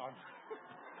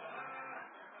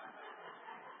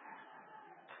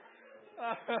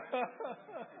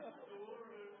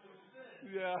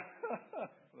 Yeah,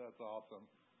 that's awesome.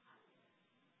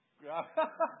 Yeah.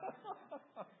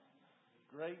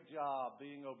 Great job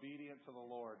being obedient to the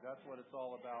Lord. That's what it's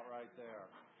all about right there.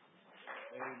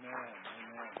 Amen.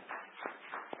 Amen.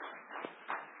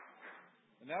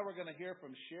 And now we're going to hear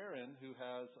from Sharon, who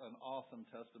has an awesome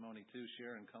testimony too.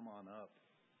 Sharon, come on up.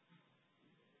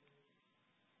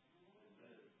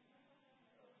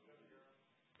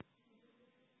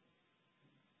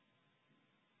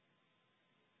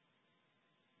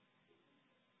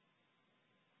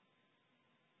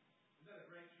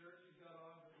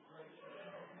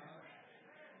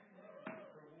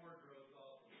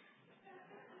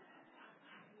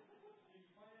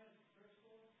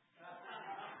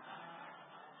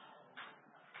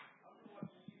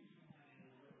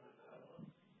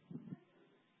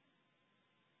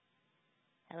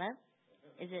 Hello?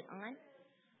 Is it on?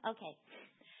 Okay.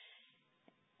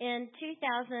 In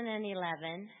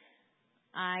 2011,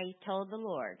 I told the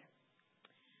Lord,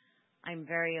 I'm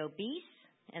very obese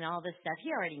and all this stuff.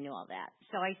 He already knew all that.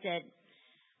 So I said,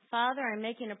 Father, I'm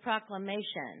making a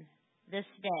proclamation this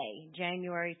day,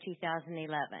 January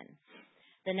 2011.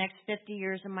 The next 50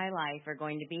 years of my life are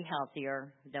going to be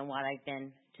healthier than what I've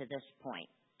been to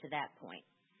that point.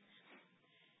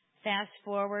 Fast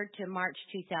forward to March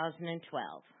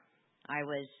 2012. I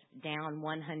was down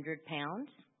 100 pounds,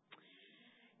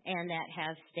 and that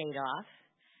has stayed off.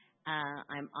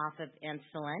 I'm off of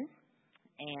insulin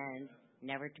and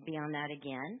never to be on that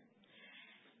again.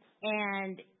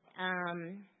 And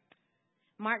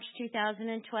March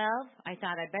 2012, I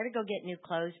thought I'd better go get new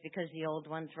clothes because the old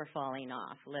ones were falling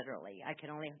off, literally. I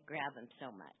could only grab them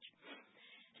so much.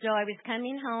 So I was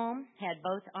coming home, had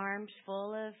both arms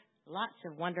full of lots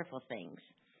of wonderful things.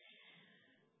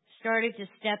 Started to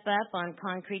step up on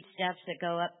concrete steps that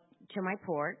go up to my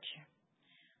porch.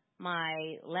 My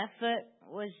left foot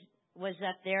was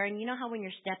up there, and you know how when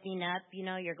you're stepping up,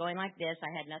 you're going like this.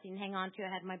 I had nothing to hang on to. I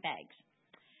had my bags.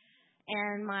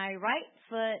 And my right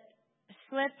foot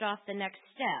slipped off the next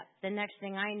step. The next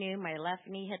thing I knew, my left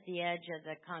knee hit the edge of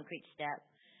the concrete step.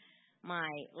 My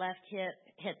left hip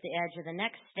hit the edge of the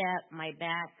next step. My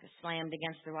back slammed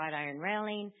against the wrought iron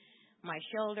railing. My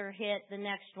shoulder hit the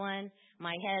next one.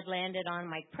 My head landed on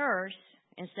my purse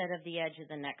instead of the edge of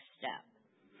the next step.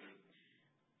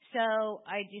 So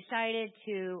I decided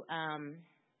to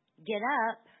get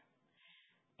up,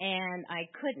 and I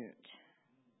couldn't.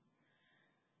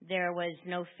 There was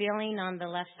no feeling on the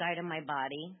left side of my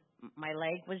body. My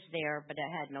leg was there, but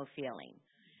I had no feeling.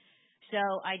 So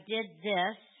I did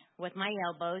this with my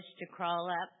elbows to crawl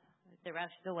up the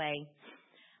rest of the way.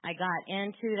 I got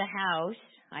into the house.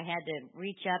 I had to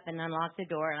reach up and unlock the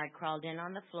door, and I crawled in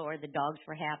on the floor. The dogs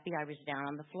were happy. I was down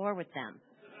on the floor with them.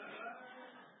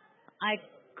 I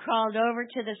crawled over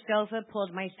to the sofa,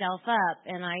 pulled myself up,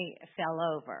 and I fell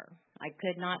over. I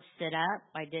could not sit up.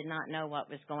 I did not know what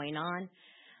was going on.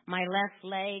 My left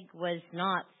leg was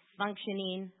not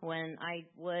functioning. When I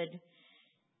would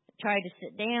try to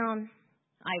sit down,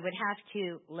 I would have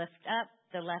to lift up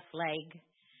the left leg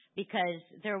because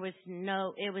it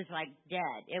was like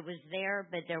dead. It was there,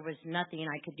 but there was nothing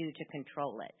I could do to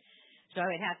control it. So I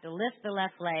would have to lift the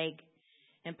left leg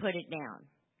and put it down.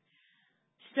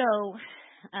 So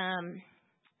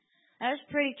that was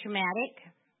pretty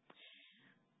traumatic.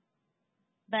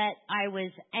 But I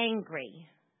was angry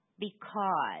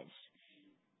because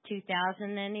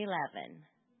 2011,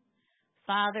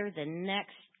 Father, the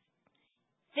next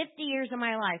 50 years of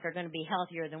my life are going to be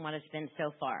healthier than what it's been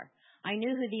so far. I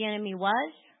knew who the enemy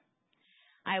was.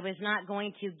 I was not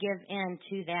going to give in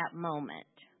to that moment.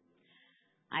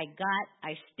 I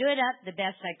stood up the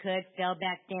best I could, fell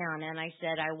back down, and I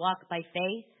said, I walk by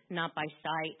faith, not by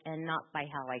sight, and not by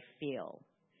how I feel.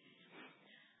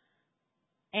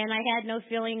 And I had no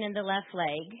feeling in the left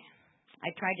leg. I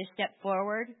tried to step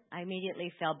forward. I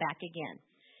immediately fell back again.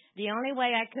 The only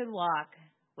way I could walk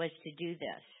was to do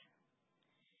this.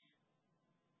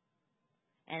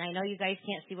 And I know you guys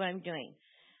can't see what I'm doing,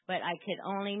 but I could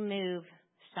only move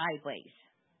sideways.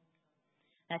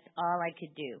 That's all I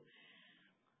could do.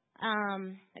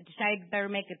 I decided to better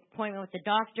make an appointment with the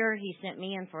doctor. He sent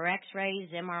me in for x-rays,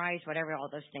 MRIs, whatever all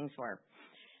those things were.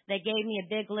 They gave me a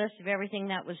big list of everything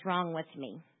that was wrong with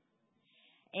me.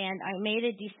 And I made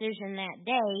a decision that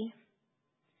day.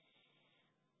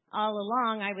 All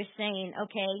along, I was saying,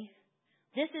 okay,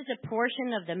 this is a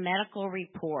portion of the medical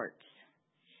reports.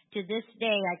 To this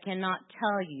day, I cannot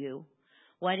tell you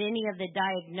what any of the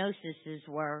diagnoses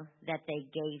were that they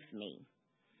gave me.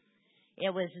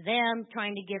 It was them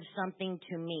trying to give something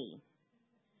to me.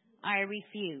 I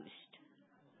refused.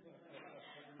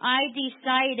 I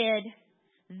decided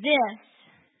this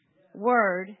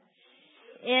word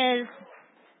is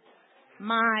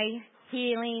my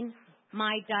healing,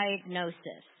 my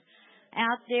diagnosis.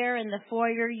 Out there in the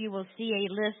foyer, you will see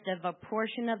a list of a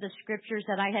portion of the scriptures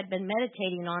that I had been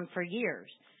meditating on for years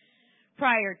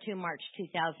prior to March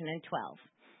 2012.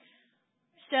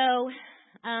 So,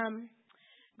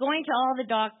 going to all the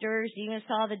doctors, even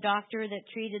saw the doctor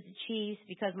that treated the Chiefs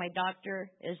because my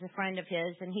doctor is a friend of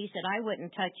his, and he said, I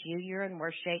wouldn't touch you. You're in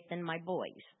worse shape than my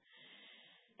boys.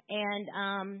 And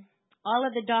all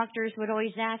of the doctors would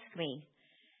always ask me,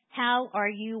 how are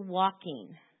you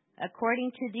walking?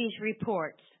 According to these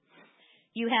reports,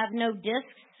 you have no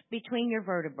discs between your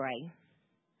vertebrae.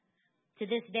 To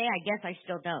this day, I guess I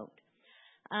still don't.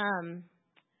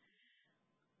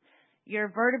 Your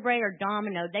vertebrae are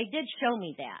domino. They did show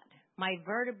me that. My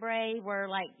vertebrae were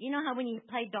like, you know how when you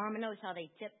play dominoes, how they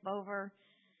tip over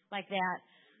like that?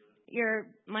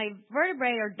 My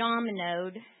vertebrae are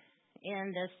dominoed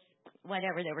in this,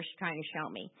 whatever they were trying to show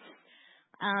me.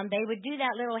 They would do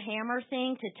that little hammer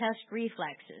thing to test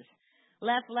reflexes.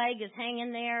 Left leg is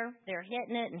hanging there. They're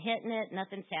hitting it,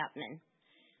 nothing's happening.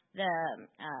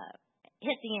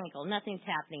 Hit the ankle, nothing's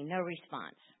happening, no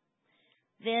response.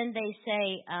 Then they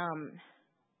say,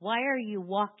 why are you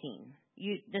walking?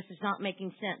 This is not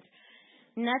making sense.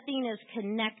 Nothing is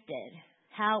connected.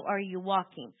 How are you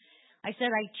walking? I said,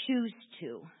 I choose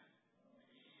to.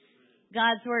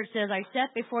 God's word says, I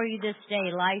set before you this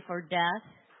day life or death,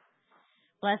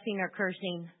 blessing or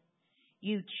cursing.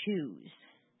 You choose.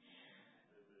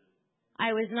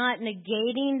 I was not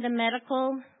negating the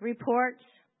medical reports,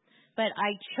 but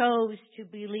I chose to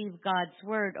believe God's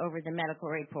word over the medical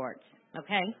reports.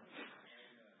 Okay?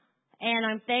 And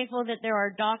I'm thankful that there are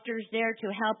doctors there to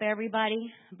help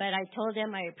everybody, but I told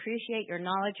them I appreciate your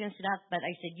knowledge and stuff, but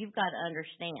I said, you've got to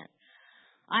understand.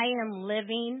 I am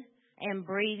living and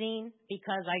breathing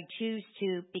because I choose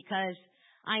to, because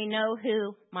I know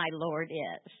who my Lord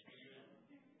is.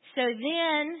 So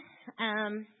then,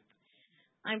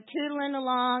 I'm tootling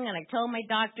along, and I told my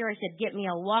doctor, I said, get me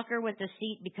a walker with a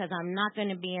seat because I'm not going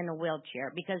to be in a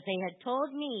wheelchair. Because they had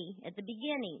told me at the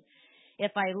beginning,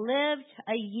 if I lived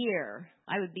a year,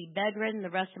 I would be bedridden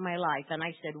the rest of my life. And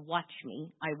I said, watch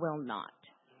me, I will not.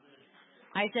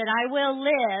 I said, I will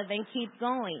live and keep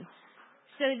going.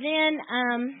 So then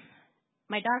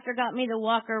my doctor got me the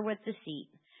walker with the seat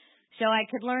so I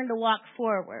could learn to walk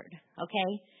forward,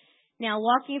 okay? Now,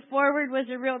 walking forward was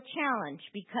a real challenge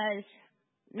because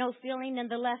no feeling in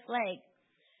the left leg.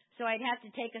 So I'd have to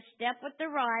take a step with the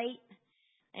right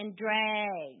and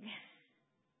drag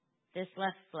this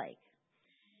left leg.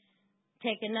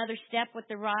 Take another step with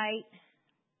the right,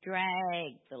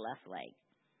 drag the left leg.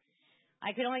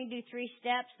 I could only do 3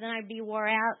 steps, then I'd be wore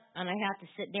out, and I'd have to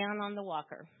sit down on the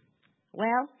walker.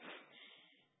 Well,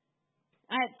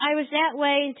 I was that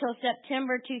way until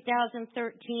September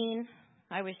 2013.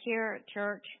 I was here at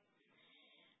church,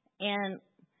 and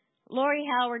Lori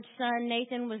Howard's son,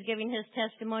 Nathan, was giving his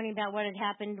testimony about what had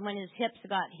happened when his hips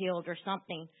got healed or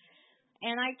something.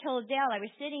 And I told Dale, I was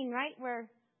sitting right where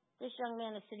this young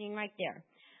man is sitting right there.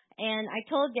 And I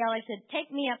told Dale, I said,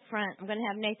 take me up front. I'm going to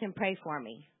have Nathan pray for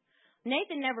me.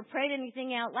 Nathan never prayed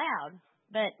anything out loud,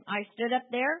 but I stood up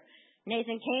there.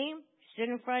 Nathan came, stood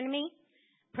in front of me,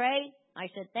 prayed. I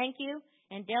said, thank you.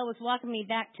 And Dale was walking me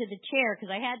back to the chair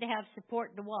because I had to have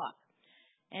support to walk.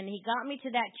 And he got me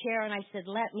to that chair, and I said,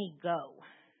 let me go.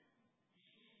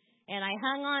 And I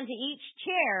hung on to each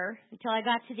chair until I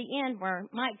got to the end where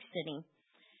Mike's sitting.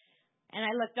 And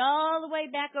I looked all the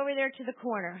way back over there to the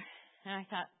corner. And I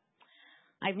thought,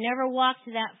 I've never walked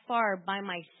that far by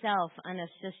myself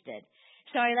unassisted.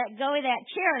 So I let go of that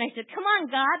chair, and I said, come on,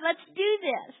 God, let's do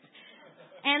this.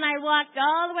 And I walked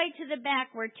all the way to the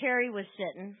back where Terry was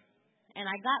sitting. And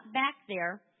I got back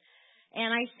there,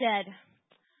 and I said,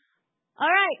 all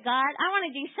right, God, I want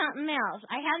to do something else.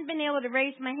 I hadn't been able to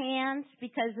raise my hands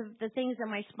because of the things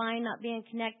in my spine not being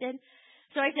connected.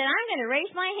 So I said, I'm going to raise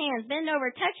my hands, bend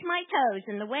over, touch my toes.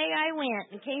 And the way I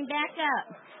went and came back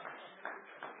up.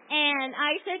 And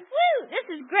I said, woo, this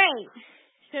is great.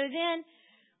 So then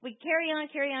we carry on.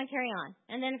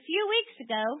 And then a few weeks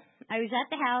ago, I was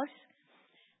at the house,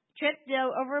 tripped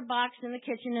over a box in the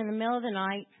kitchen in the middle of the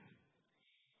night,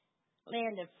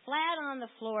 landed flat on the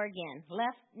floor again,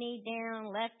 left knee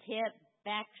down, left hip,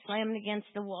 back slammed against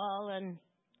the wall and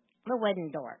the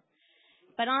wooden door.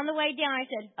 But on the way down, I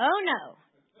said, oh no,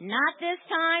 not this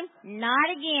time, not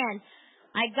again.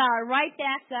 I got right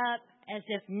back up as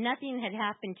if nothing had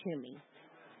happened to me.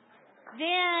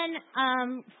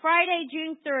 Then, Friday,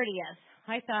 June 30th,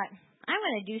 I thought, I'm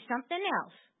going to do something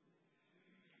else.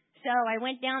 So I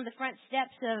went down the front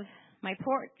steps of my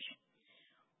porch,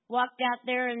 walked out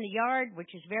there in the yard,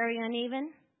 which is very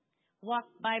uneven,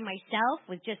 walked by myself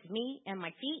with just me and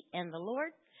my feet and the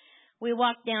Lord. We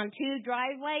walked down 2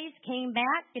 driveways, came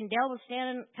back, and Dale was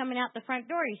coming out the front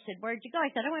door. He said, where'd you go? I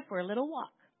said, I went for a little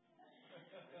walk.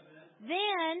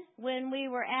 Then, when we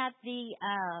were at the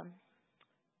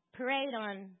parade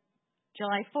on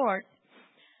July 4th,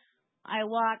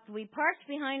 we parked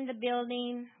behind the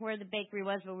building where the bakery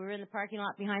was, but we were in the parking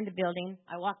lot behind the building.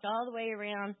 I walked all the way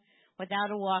around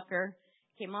without a walker,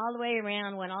 came all the way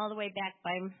around, went all the way back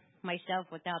by myself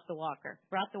without the walker.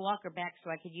 Brought the walker back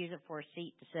so I could use it for a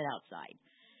seat to sit outside.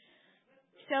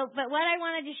 But what I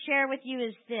wanted to share with you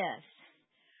is this.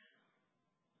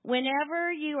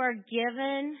 Whenever you are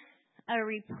given a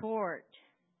report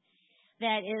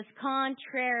that is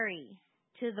contrary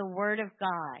to the Word of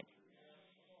God,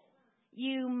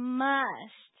 You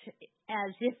must,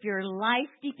 as if your life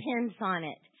depends on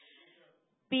it,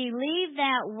 believe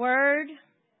that word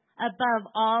above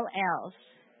all else.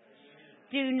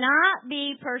 Do not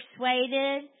be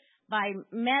persuaded by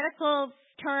medical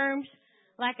terms.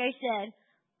 Like I said,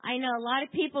 I know a lot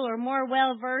of people are more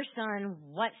well-versed on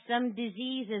what some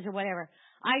disease is or whatever.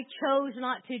 I chose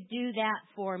not to do that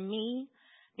for me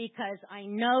because I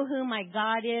know who my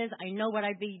God is. I know what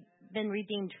I've been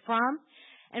redeemed from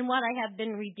and what I have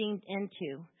been redeemed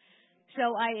into.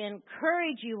 So I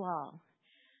encourage you all,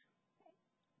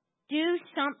 do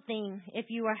something if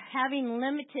you are having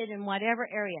limited in whatever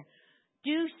area.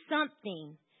 Do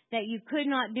something that you could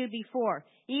not do before,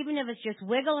 even if it's just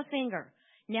wiggle a finger.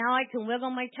 Now I can wiggle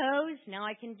my toes. Now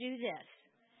I can do this.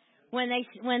 When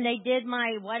they did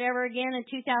my whatever again in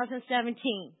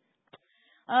 2017,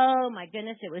 oh my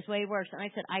goodness, it was way worse. And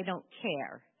I said, I don't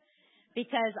care.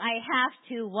 Because I have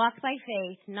to walk by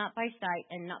faith, not by sight,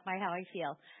 and not by how I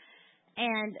feel.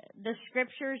 And the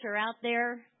scriptures are out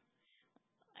there,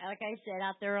 like I said,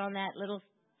 out there on that little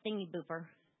thingy booper.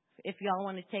 If y'all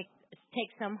want to take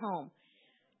some home,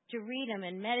 to read them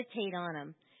and meditate on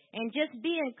them. And just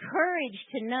be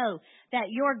encouraged to know that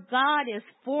your God is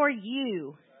for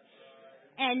you.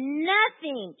 And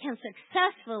nothing can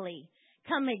successfully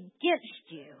come against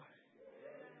you.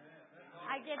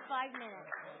 I did 5 minutes.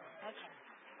 Okay.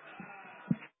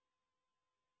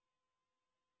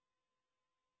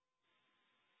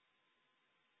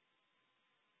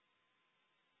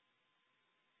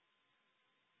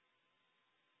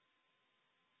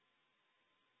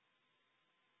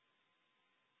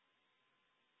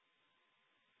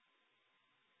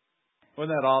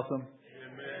 Wasn't that awesome?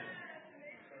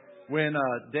 When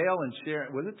Dale and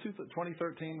Sharon, was it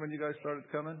 2013 when you guys started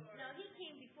coming? No, he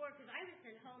came before because I was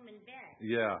at home in bed.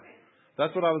 Yeah,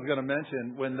 that's what I was going to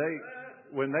mention. When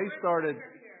they started,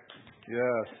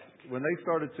 yes, when they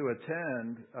started to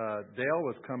attend, Dale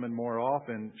was coming more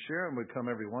often. Sharon would come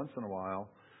every once in a while,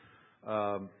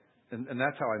 and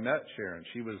that's how I met Sharon.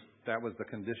 That was the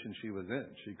condition she was in.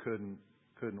 She couldn't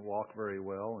walk very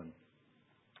well and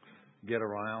get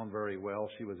around very well.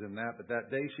 She was in that. But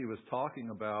that day she was talking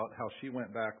about how she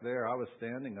went back there. I was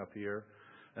standing up here,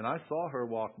 and I saw her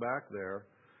walk back there,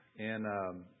 and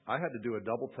I had to do a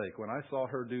double take. When I saw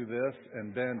her do this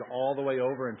and bend all the way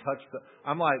over and touch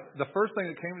I'm like, the first thing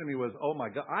that came to me was, oh my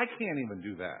God, I can't even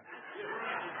do that.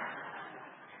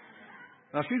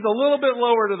 Now she's a little bit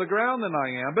lower to the ground than I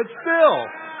am, but still.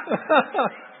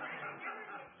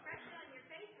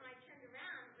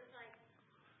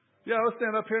 Yeah, I was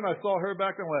standing up here and I saw her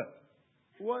back and went,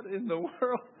 what in the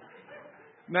world?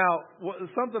 Now,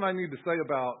 something I need to say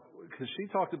about, because she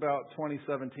talked about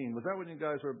 2017. Was that when you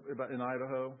guys were in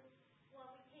Idaho?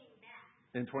 Well, we came back.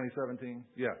 In 2017?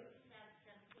 Yeah.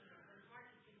 2017,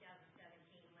 March of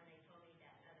 2017 when they told me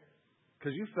that other.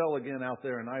 Because you fell again out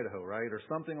there in Idaho, right? Or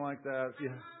something like that? My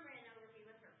yeah. mom ran over me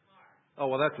with her car.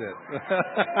 Oh, well, that's it.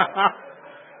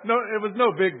 No, it was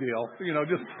no big deal. You know,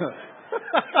 just...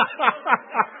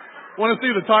 Want to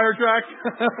see the tire tracks?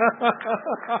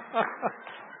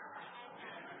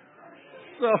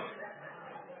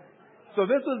 So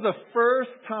this is the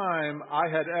first time I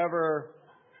had ever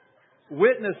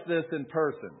witnessed this in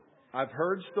person. I've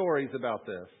heard stories about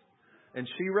this. And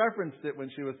she referenced it when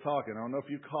she was talking. I don't know if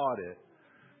you caught it.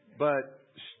 But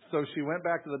so she went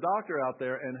back to the doctor out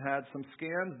there and had some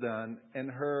scans done. And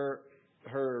her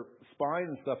spine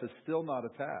and stuff is still not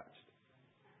attached.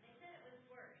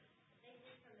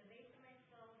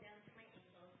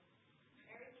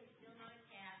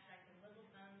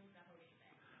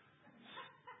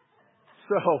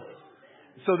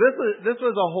 So this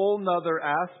was a whole nother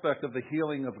aspect of the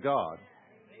healing of God.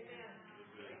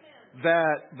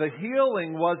 That the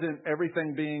healing wasn't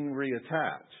everything being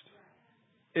reattached.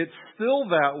 It's still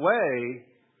that way,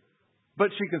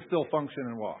 but she can still function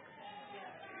and walk.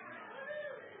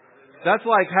 That's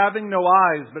like having no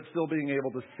eyes, but still being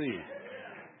able to see.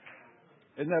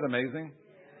 Isn't that amazing?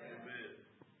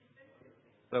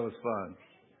 That was fun.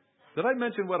 Did I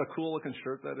mention what a cool looking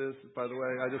shirt that is, by the way?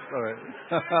 All right.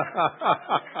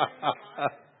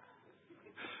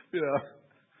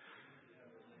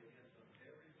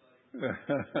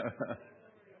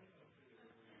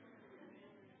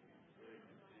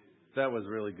 That was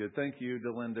really good. Thank you,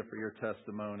 Delinda, for your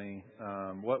testimony.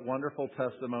 What wonderful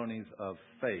testimonies of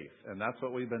faith. And that's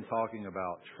what we've been talking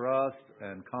about. Trust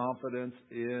and confidence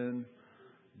in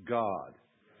God.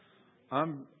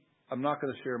 I'm not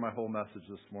going to share my whole message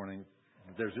this morning.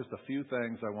 There's just a few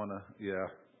things I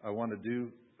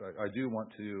do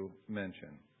want to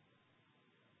mention.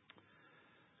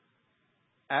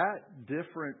 At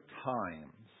different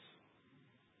times,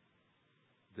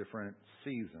 different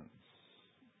seasons,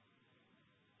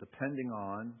 depending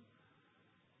on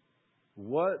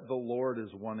what the Lord is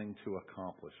wanting to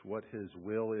accomplish, what His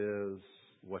will is,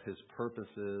 what His purpose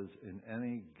is in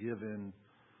any given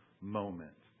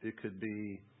moment. It could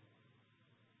be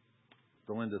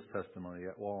Belinda's testimony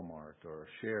at Walmart or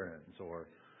Sharon's, or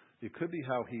it could be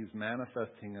how He's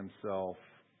manifesting Himself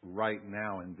right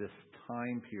now in this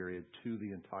time period to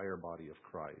the entire body of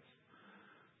Christ.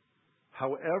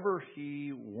 However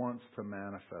He wants to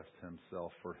manifest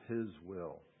Himself for His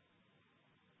will,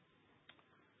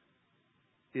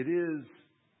 it is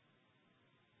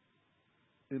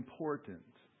important,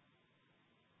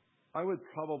 I would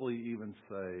probably even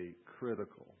say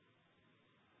critical,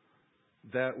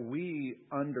 that we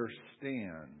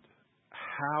understand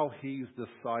how He's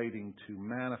deciding to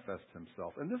manifest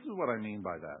Himself. And this is what I mean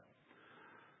by that.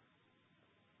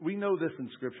 We know this in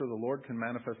Scripture. The Lord can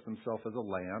manifest Himself as a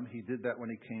lamb. He did that when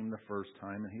He came the first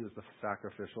time, and He was the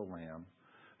sacrificial lamb.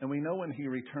 And we know when He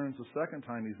returns the second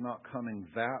time, He's not coming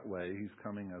that way. He's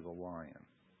coming as a lion.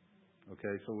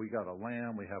 Okay, so we got a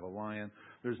lamb, we have a lion.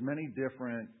 There's many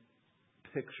different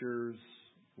pictures,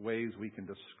 ways we can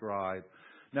describe.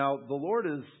 Now, the Lord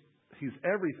He's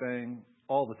everything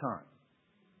all the time.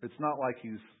 It's not like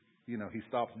He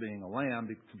stops being a lamb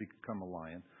to become a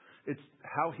lion. It's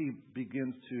how He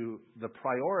begins the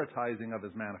prioritizing of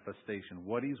His manifestation,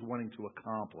 what He's wanting to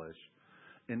accomplish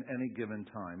in any given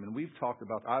time. And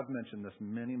I've mentioned this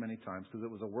many, many times because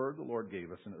it was a word the Lord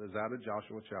gave us, and it was out of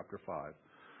Joshua chapter 5.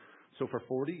 So for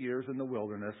 40 years in the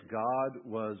wilderness, God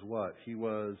was what? He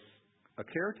was a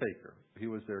caretaker. He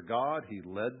was their God. He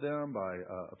led them by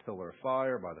a pillar of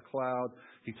fire, by the cloud.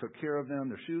 He took care of them.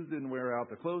 Their shoes didn't wear out.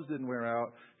 Their clothes didn't wear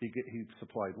out. He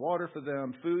supplied water for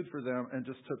them, food for them, and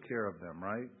just took care of them,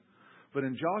 right? But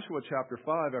in Joshua chapter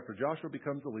 5, after Joshua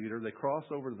becomes the leader, they cross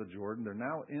over to the Jordan. They're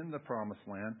now in the promised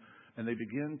land, and they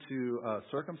begin to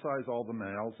circumcise all the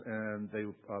males, and they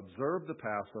observe the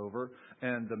Passover,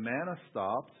 and the manna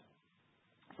stopped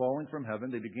falling from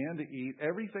heaven. They began to eat.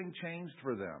 Everything changed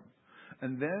for them.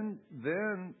 And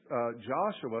then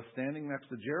Joshua, standing next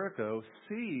to Jericho,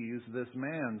 sees this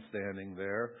man standing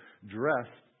there, dressed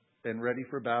and ready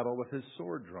for battle with his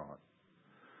sword drawn.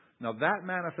 Now that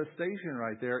manifestation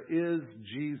right there is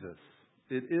Jesus.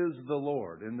 It is the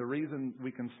Lord. And the reason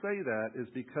we can say that is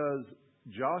because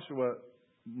Joshua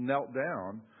knelt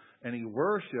down and he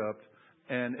worshiped.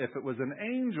 And if it was an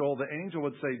angel, the angel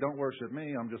would say, "Don't worship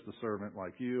me. I'm just a servant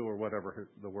like you," or whatever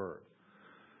the word.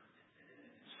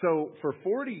 So for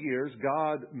 40 years,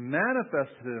 God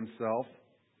manifested Himself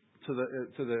to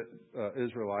the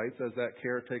Israelites as that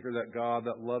caretaker, that God,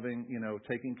 that loving,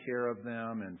 taking care of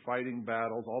them and fighting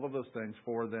battles, all of those things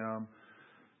for them,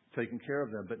 taking care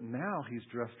of them. But now He's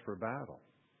dressed for battle.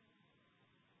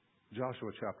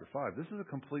 Joshua chapter 5. This is a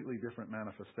completely different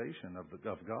manifestation of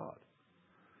God.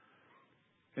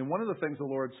 And one of the things the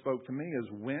Lord spoke to me is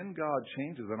when God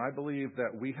changes, and I believe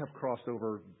that we have crossed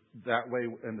over that way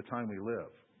in the time we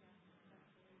live,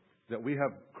 that we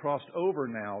have crossed over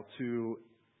now to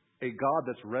a God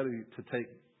that's ready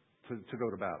to go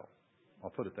to battle. I'll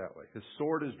put it that way. His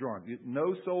sword is drawn.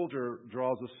 No soldier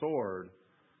draws a sword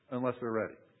unless they're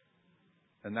ready.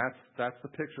 And that's the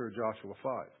picture of Joshua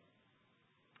 5.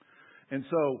 And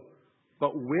so,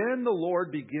 but when the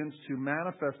Lord begins to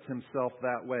manifest Himself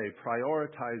that way,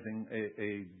 prioritizing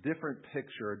a different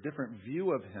picture, a different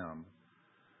view of Him,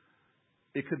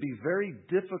 it could be very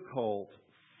difficult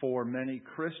for many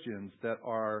Christians that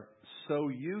are so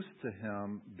used to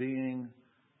Him being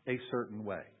a certain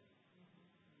way.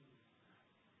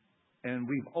 And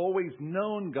we've always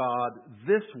known God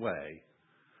this way.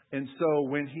 And so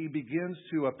when He begins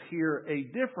to appear a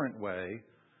different way,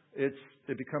 it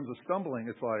becomes a stumbling.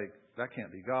 It's like, that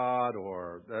can't be God,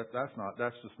 or that's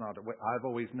just not the way. I've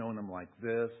always known Him like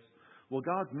this. Well,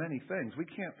 God's many things. We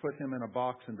can't put Him in a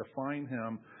box and define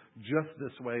Him just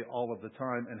this way all of the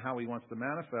time and how He wants to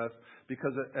manifest,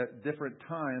 because at different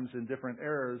times in different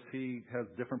eras He has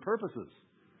different purposes.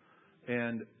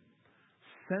 And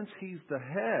since He's the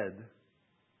head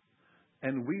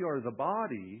and we are the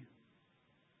body,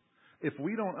 if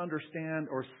we don't understand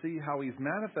or see how He's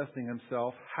manifesting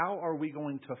Himself, how are we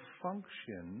going to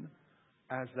function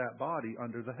as that body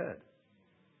under the head?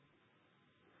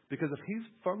 Because if He's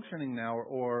functioning now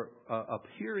or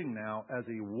appearing now as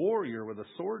a warrior with a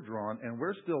sword drawn, and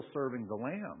we're still serving the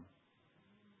Lamb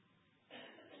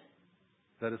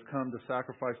that has come to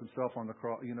sacrifice Himself on the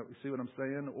cross, you see what I'm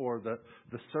saying? Or the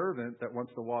servant that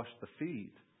wants to wash the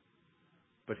feet,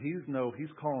 but He's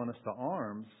calling us to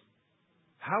arms.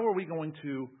 How are we going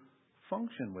to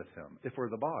function with Him if we're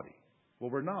the body?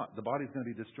 Well, we're not. The body's going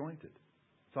to be disjointed.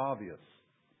 It's obvious.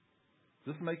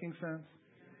 Is this making sense?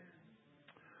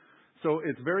 So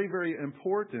it's very, very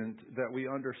important that we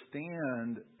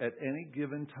understand at any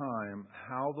given time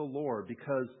how the Lord,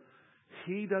 because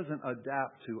He doesn't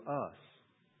adapt to us.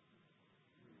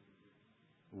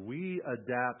 We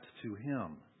adapt to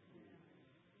Him.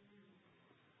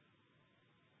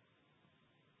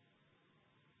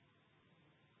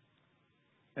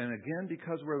 And again,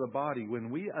 because we're the body,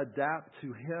 when we adapt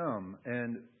to Him,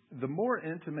 and the more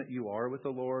intimate you are with the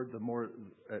Lord, the more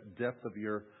depth of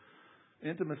your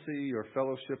intimacy, your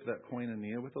fellowship, that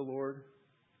koinonia with the Lord,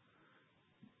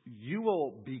 you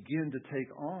will begin to take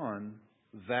on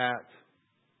that,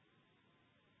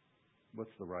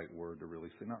 what's the right word to really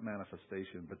say? Not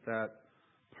manifestation, but that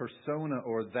persona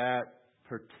or that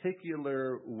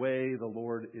particular way the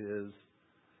Lord is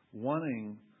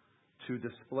wanting to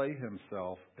display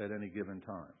Himself at any given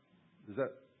time. Is that?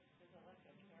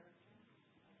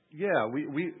 Yeah,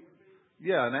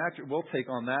 we'll take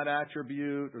on that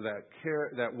attribute or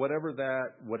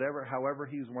however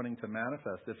He's wanting to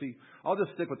manifest. I'll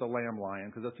just stick with the lamb lion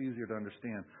because that's easier to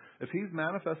understand. If He's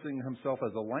manifesting Himself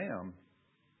as a lamb,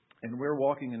 and we're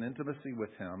walking in intimacy with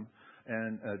Him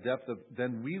and a depth of,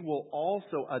 then we will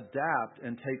also adapt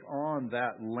and take on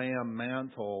that lamb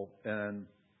mantle and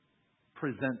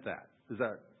present that. Is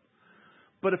that?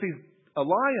 But if He's a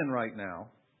lion right now,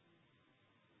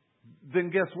 then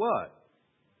guess what?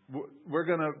 We're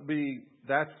going to be,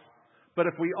 but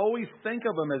if we always think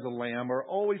of Him as a lamb or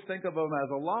always think of Him as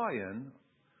a lion,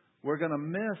 we're going to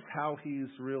miss how He's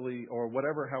really, or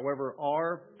whatever, however,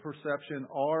 our perception,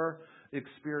 our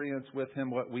experience with Him,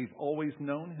 what we've always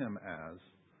known Him as,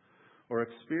 or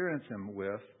experience Him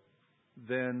with,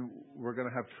 then we're going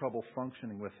to have trouble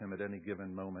functioning with Him at any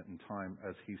given moment in time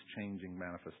as He's changing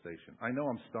manifestation. I know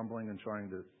I'm stumbling and trying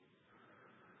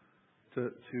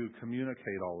to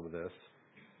communicate all of this.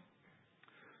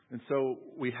 And so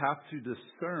we have to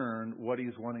discern what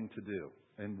He's wanting to do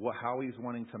and how He's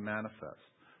wanting to manifest.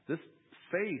 This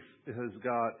faith has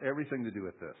got everything to do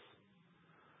with this.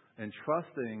 And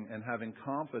trusting and having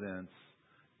confidence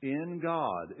in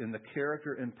God, in the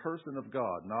character and person of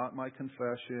God, not my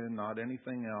confession, not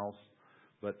anything else,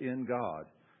 but in God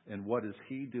and what is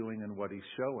He doing and what He's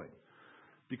showing.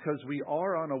 Because we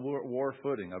are on a war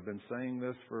footing. I've been saying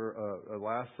this for the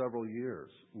last several years.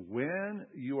 When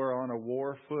you are on a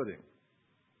war footing,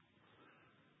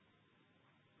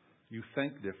 you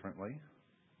think differently.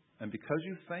 And because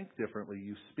you think differently,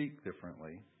 you speak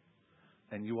differently.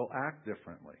 And you will act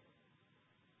differently.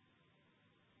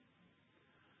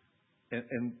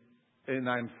 And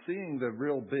I'm seeing the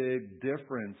real big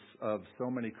difference of so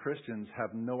many Christians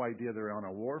have no idea they're on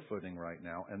a war footing right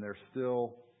now. And they're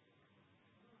still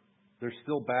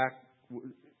back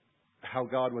how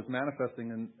God was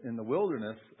manifesting in the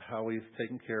wilderness, how He's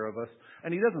taking care of us.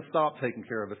 And He doesn't stop taking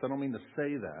care of us. I don't mean to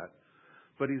say that.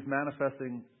 But He's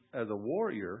manifesting as a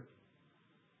warrior.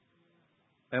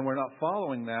 And we're not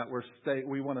following that.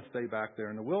 We want to stay back there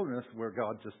in the wilderness where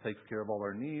God just takes care of all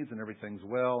our needs and everything's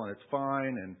well and it's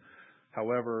fine. And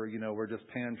however, we're just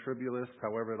pan-tribulist.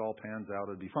 However it all pans out,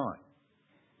 it'd be fine.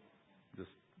 Just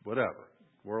whatever.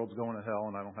 World's going to hell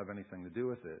and I don't have anything to do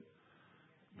with it.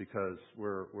 Because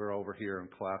we're over here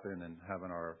and clapping and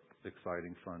having our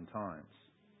exciting, fun times.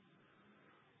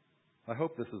 I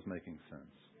hope this is making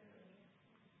sense.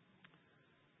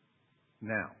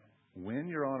 Now, when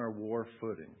you're on a war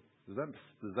footing, does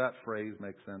that phrase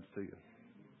make sense to you?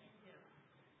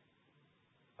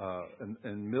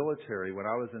 In military, when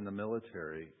I was in the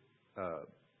military,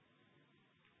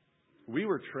 we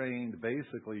were trained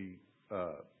basically.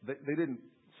 They didn't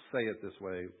say it this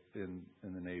way in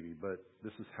the Navy, but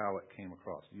this is how it came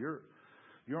across. You're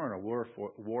on a war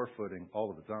footing all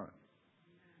of the time.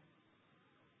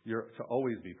 You're to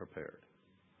always be prepared.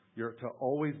 You're to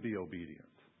always be obedient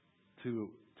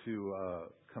to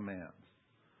commands.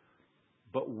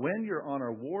 But when you're on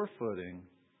a war footing,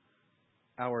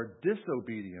 our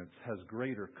disobedience has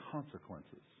greater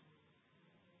consequences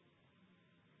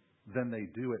than they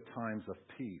do at times of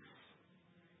peace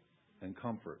and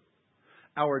comfort.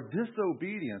 Our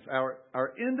disobedience,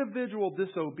 our individual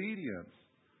disobedience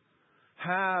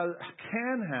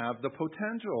can have the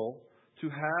potential to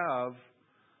have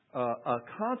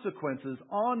consequences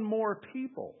on more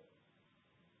people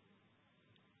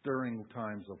during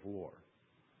times of war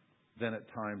than at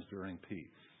times during peace.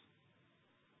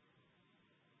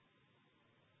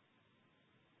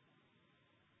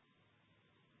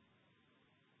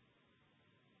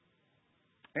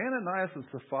 Ananias and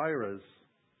Sapphira's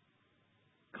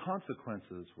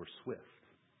consequences were swift.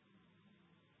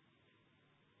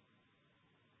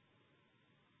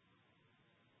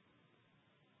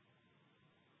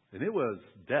 And it was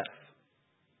death.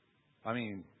 I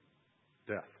mean,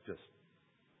 death. Just.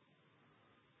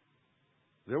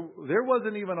 There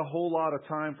wasn't even a whole lot of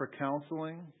time for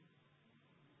counseling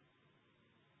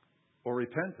or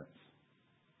repentance.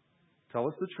 Tell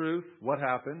us the truth. What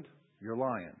happened? You're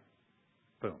lying.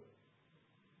 Boom.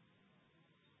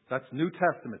 That's New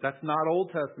Testament. That's not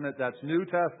Old Testament. That's New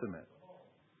Testament.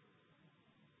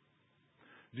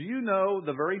 Do you know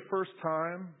the very first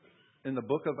time in the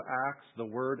book of Acts the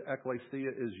word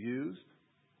ecclesia is used?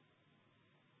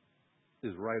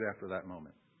 Is right after that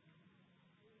moment.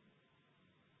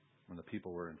 When the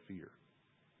people were in fear.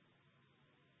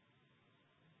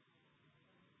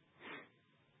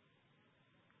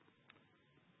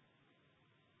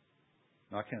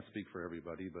 Now, I can't speak for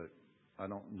everybody, but I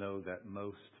don't know that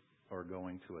most are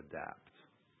going to adapt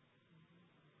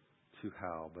to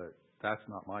how, but that's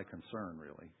not my concern,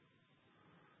 really.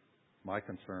 My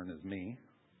concern is me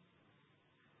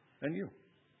and you.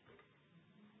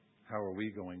 How are we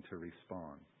going to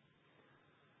respond?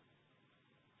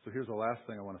 So here's the last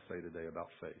thing I want to say today about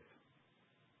faith.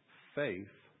 Faith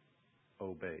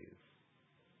obeys.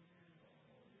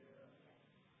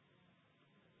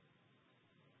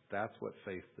 That's what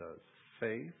faith does.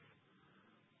 Faith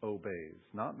obeys.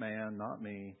 Not man, not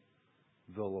me,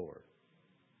 the Lord.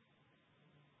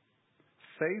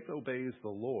 Faith obeys the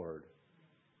Lord.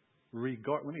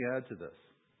 Let me add to this.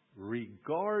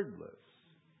 Regardless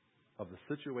of the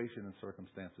situation and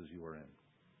circumstances you are in.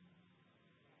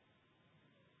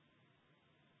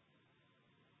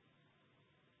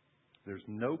 There's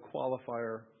no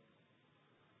qualifier.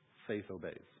 Faith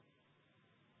obeys.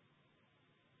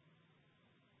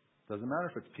 Doesn't matter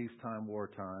if it's peacetime,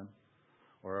 wartime,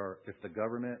 or if the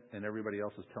government and everybody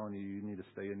else is telling you need to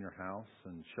stay in your house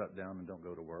and shut down and don't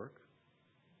go to work.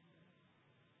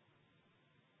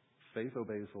 Faith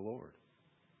obeys the Lord.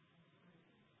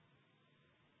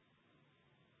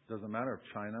 Doesn't matter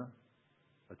if China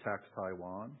attacks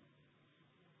Taiwan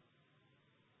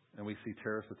and we see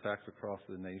terrorist attacks across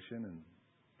the nation and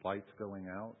lights going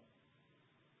out,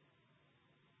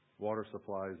 water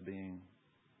supplies being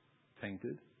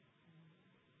tainted.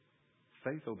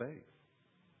 Faith obeys.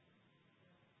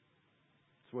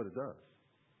 That's what it does.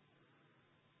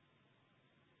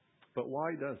 But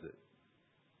why does it?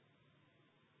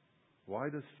 Why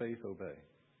does faith obey?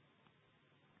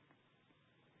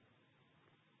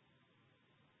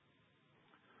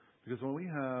 Because when we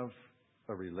have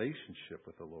a relationship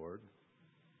with the Lord,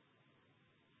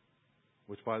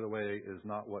 which, by the way, is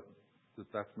not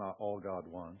that's not all God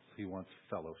wants. He wants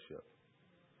fellowship,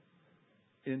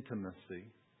 intimacy.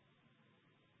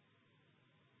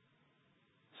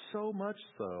 So much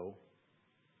so,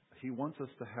 He wants us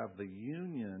to have the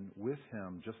union with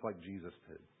Him just like Jesus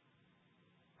did.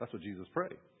 That's what Jesus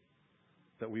prayed.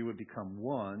 That we would become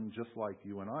one just like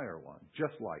you and I are one.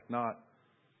 Just like, not,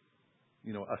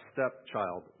 a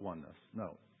stepchild oneness.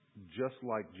 No. Just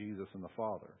like Jesus and the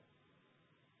Father.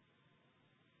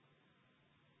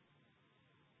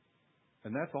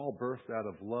 And that's all birthed out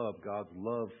of love, God's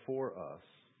love for us.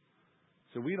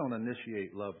 So we don't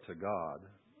initiate love to God.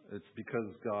 It's because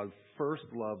God first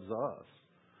loves us.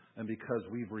 And because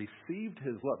we've received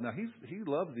His love. Now, He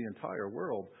loves the entire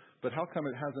world, but how come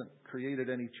it hasn't created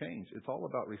any change? It's all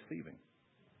about receiving.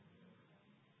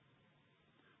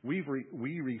 We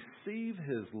receive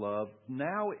His love.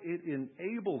 Now it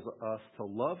enables us to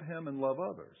love Him and love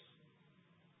others.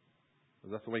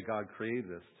 That's the way God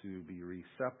created us, to be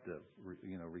receptive,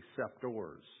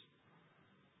 receptors,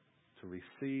 to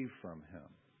receive from Him.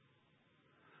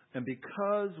 And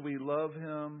because we love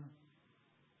Him,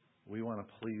 we want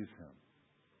to please Him.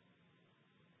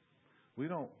 We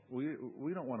don't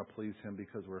want to please Him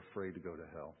because we're afraid to go to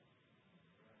hell.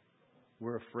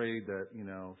 We're afraid that,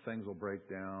 things will break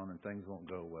down and things won't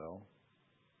go well.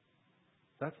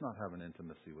 That's not having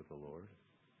intimacy with the Lord.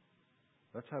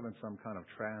 That's having some kind of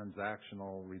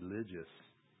transactional, religious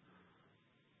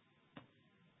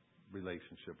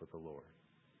relationship with the Lord.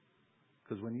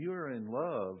 Because when you are in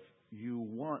love, you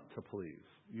want to please.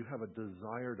 You have a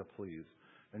desire to please.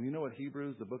 And you know what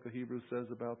the book of Hebrews says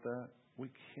about that? We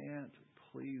can't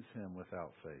please Him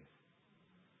without faith.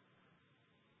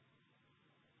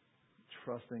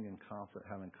 Trusting and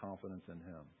having confidence in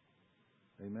Him.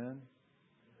 Amen?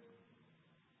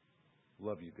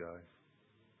 Love you guys.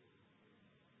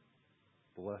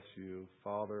 Bless you.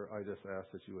 Father, I just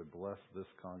ask that you would bless this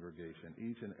congregation,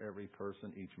 each and every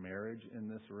person, each marriage in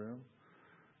this room,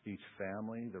 each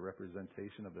family, the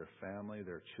representation of their family,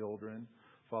 their children.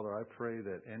 Father, I pray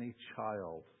that any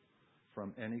child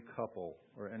from any couple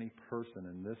or any person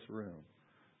in this room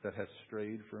that has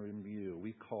strayed from you,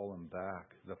 we call them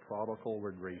back. The prodigal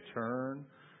would return.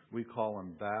 We call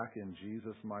him back in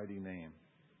Jesus' mighty name.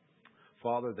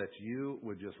 Father, that you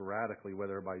would just radically,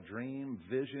 whether by dream,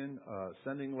 vision,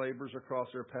 sending laborers across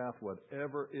their path,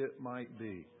 whatever it might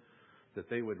be, that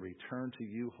they would return to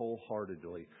you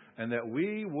wholeheartedly. And that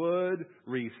we would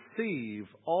receive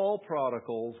all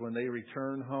prodigals when they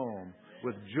return home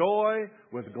with joy,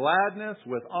 with gladness,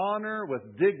 with honor, with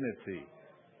dignity.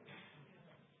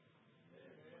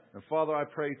 And Father, I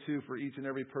pray too for each and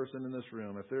every person in this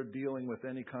room, if they're dealing with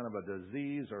any kind of a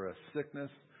disease or a sickness,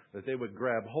 that they would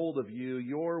grab hold of you,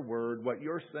 your word, what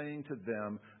you're saying to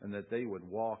them, and that they would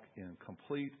walk in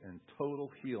complete and total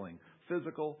healing,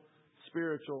 physical,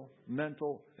 spiritual,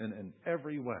 mental, and in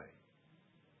every way.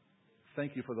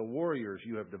 Thank you for the warriors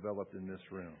you have developed in this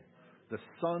room, the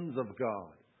sons of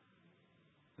God,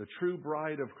 the true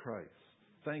bride of Christ.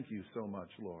 Thank you so much,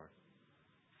 Lord.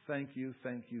 Thank you,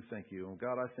 thank you, thank you. And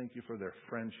God, I thank you for their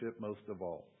friendship most of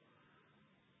all.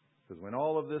 Because when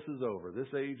all of this is over, this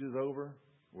age is over,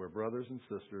 we're brothers and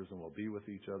sisters and we'll be with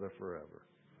each other forever.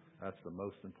 That's the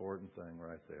most important thing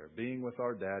right there. Being with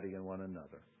our daddy and one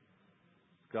another.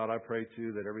 God, I pray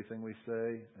too that everything we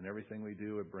say and everything we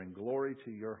do would bring glory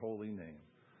to your holy name.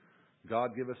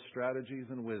 God, give us strategies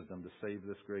and wisdom to save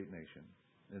this great nation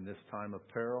in this time of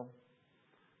peril,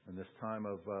 in this time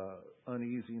of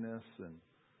uneasiness and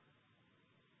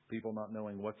people not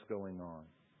knowing what's going on.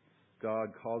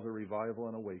 God, cause a revival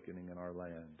and awakening in our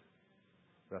land,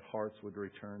 that hearts would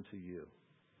return to you.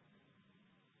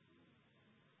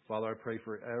 Father, I pray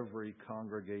for every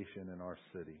congregation in our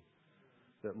city,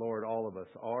 that, Lord, all of us,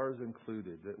 ours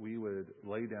included, that we would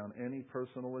lay down any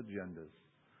personal agendas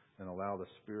and allow the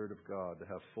Spirit of God to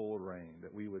have full reign,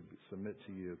 that we would submit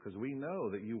to you, because we know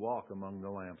that you walk among the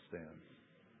lampstands,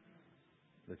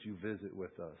 that you visit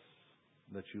with us,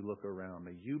 that you look around.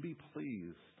 May you be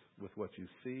pleased with what you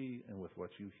see and with what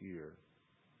you hear.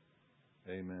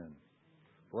 Amen.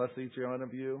 Bless each one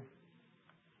of you.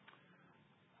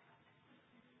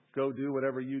 Go do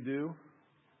whatever you do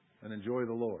and enjoy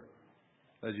the Lord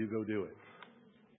as you go do it.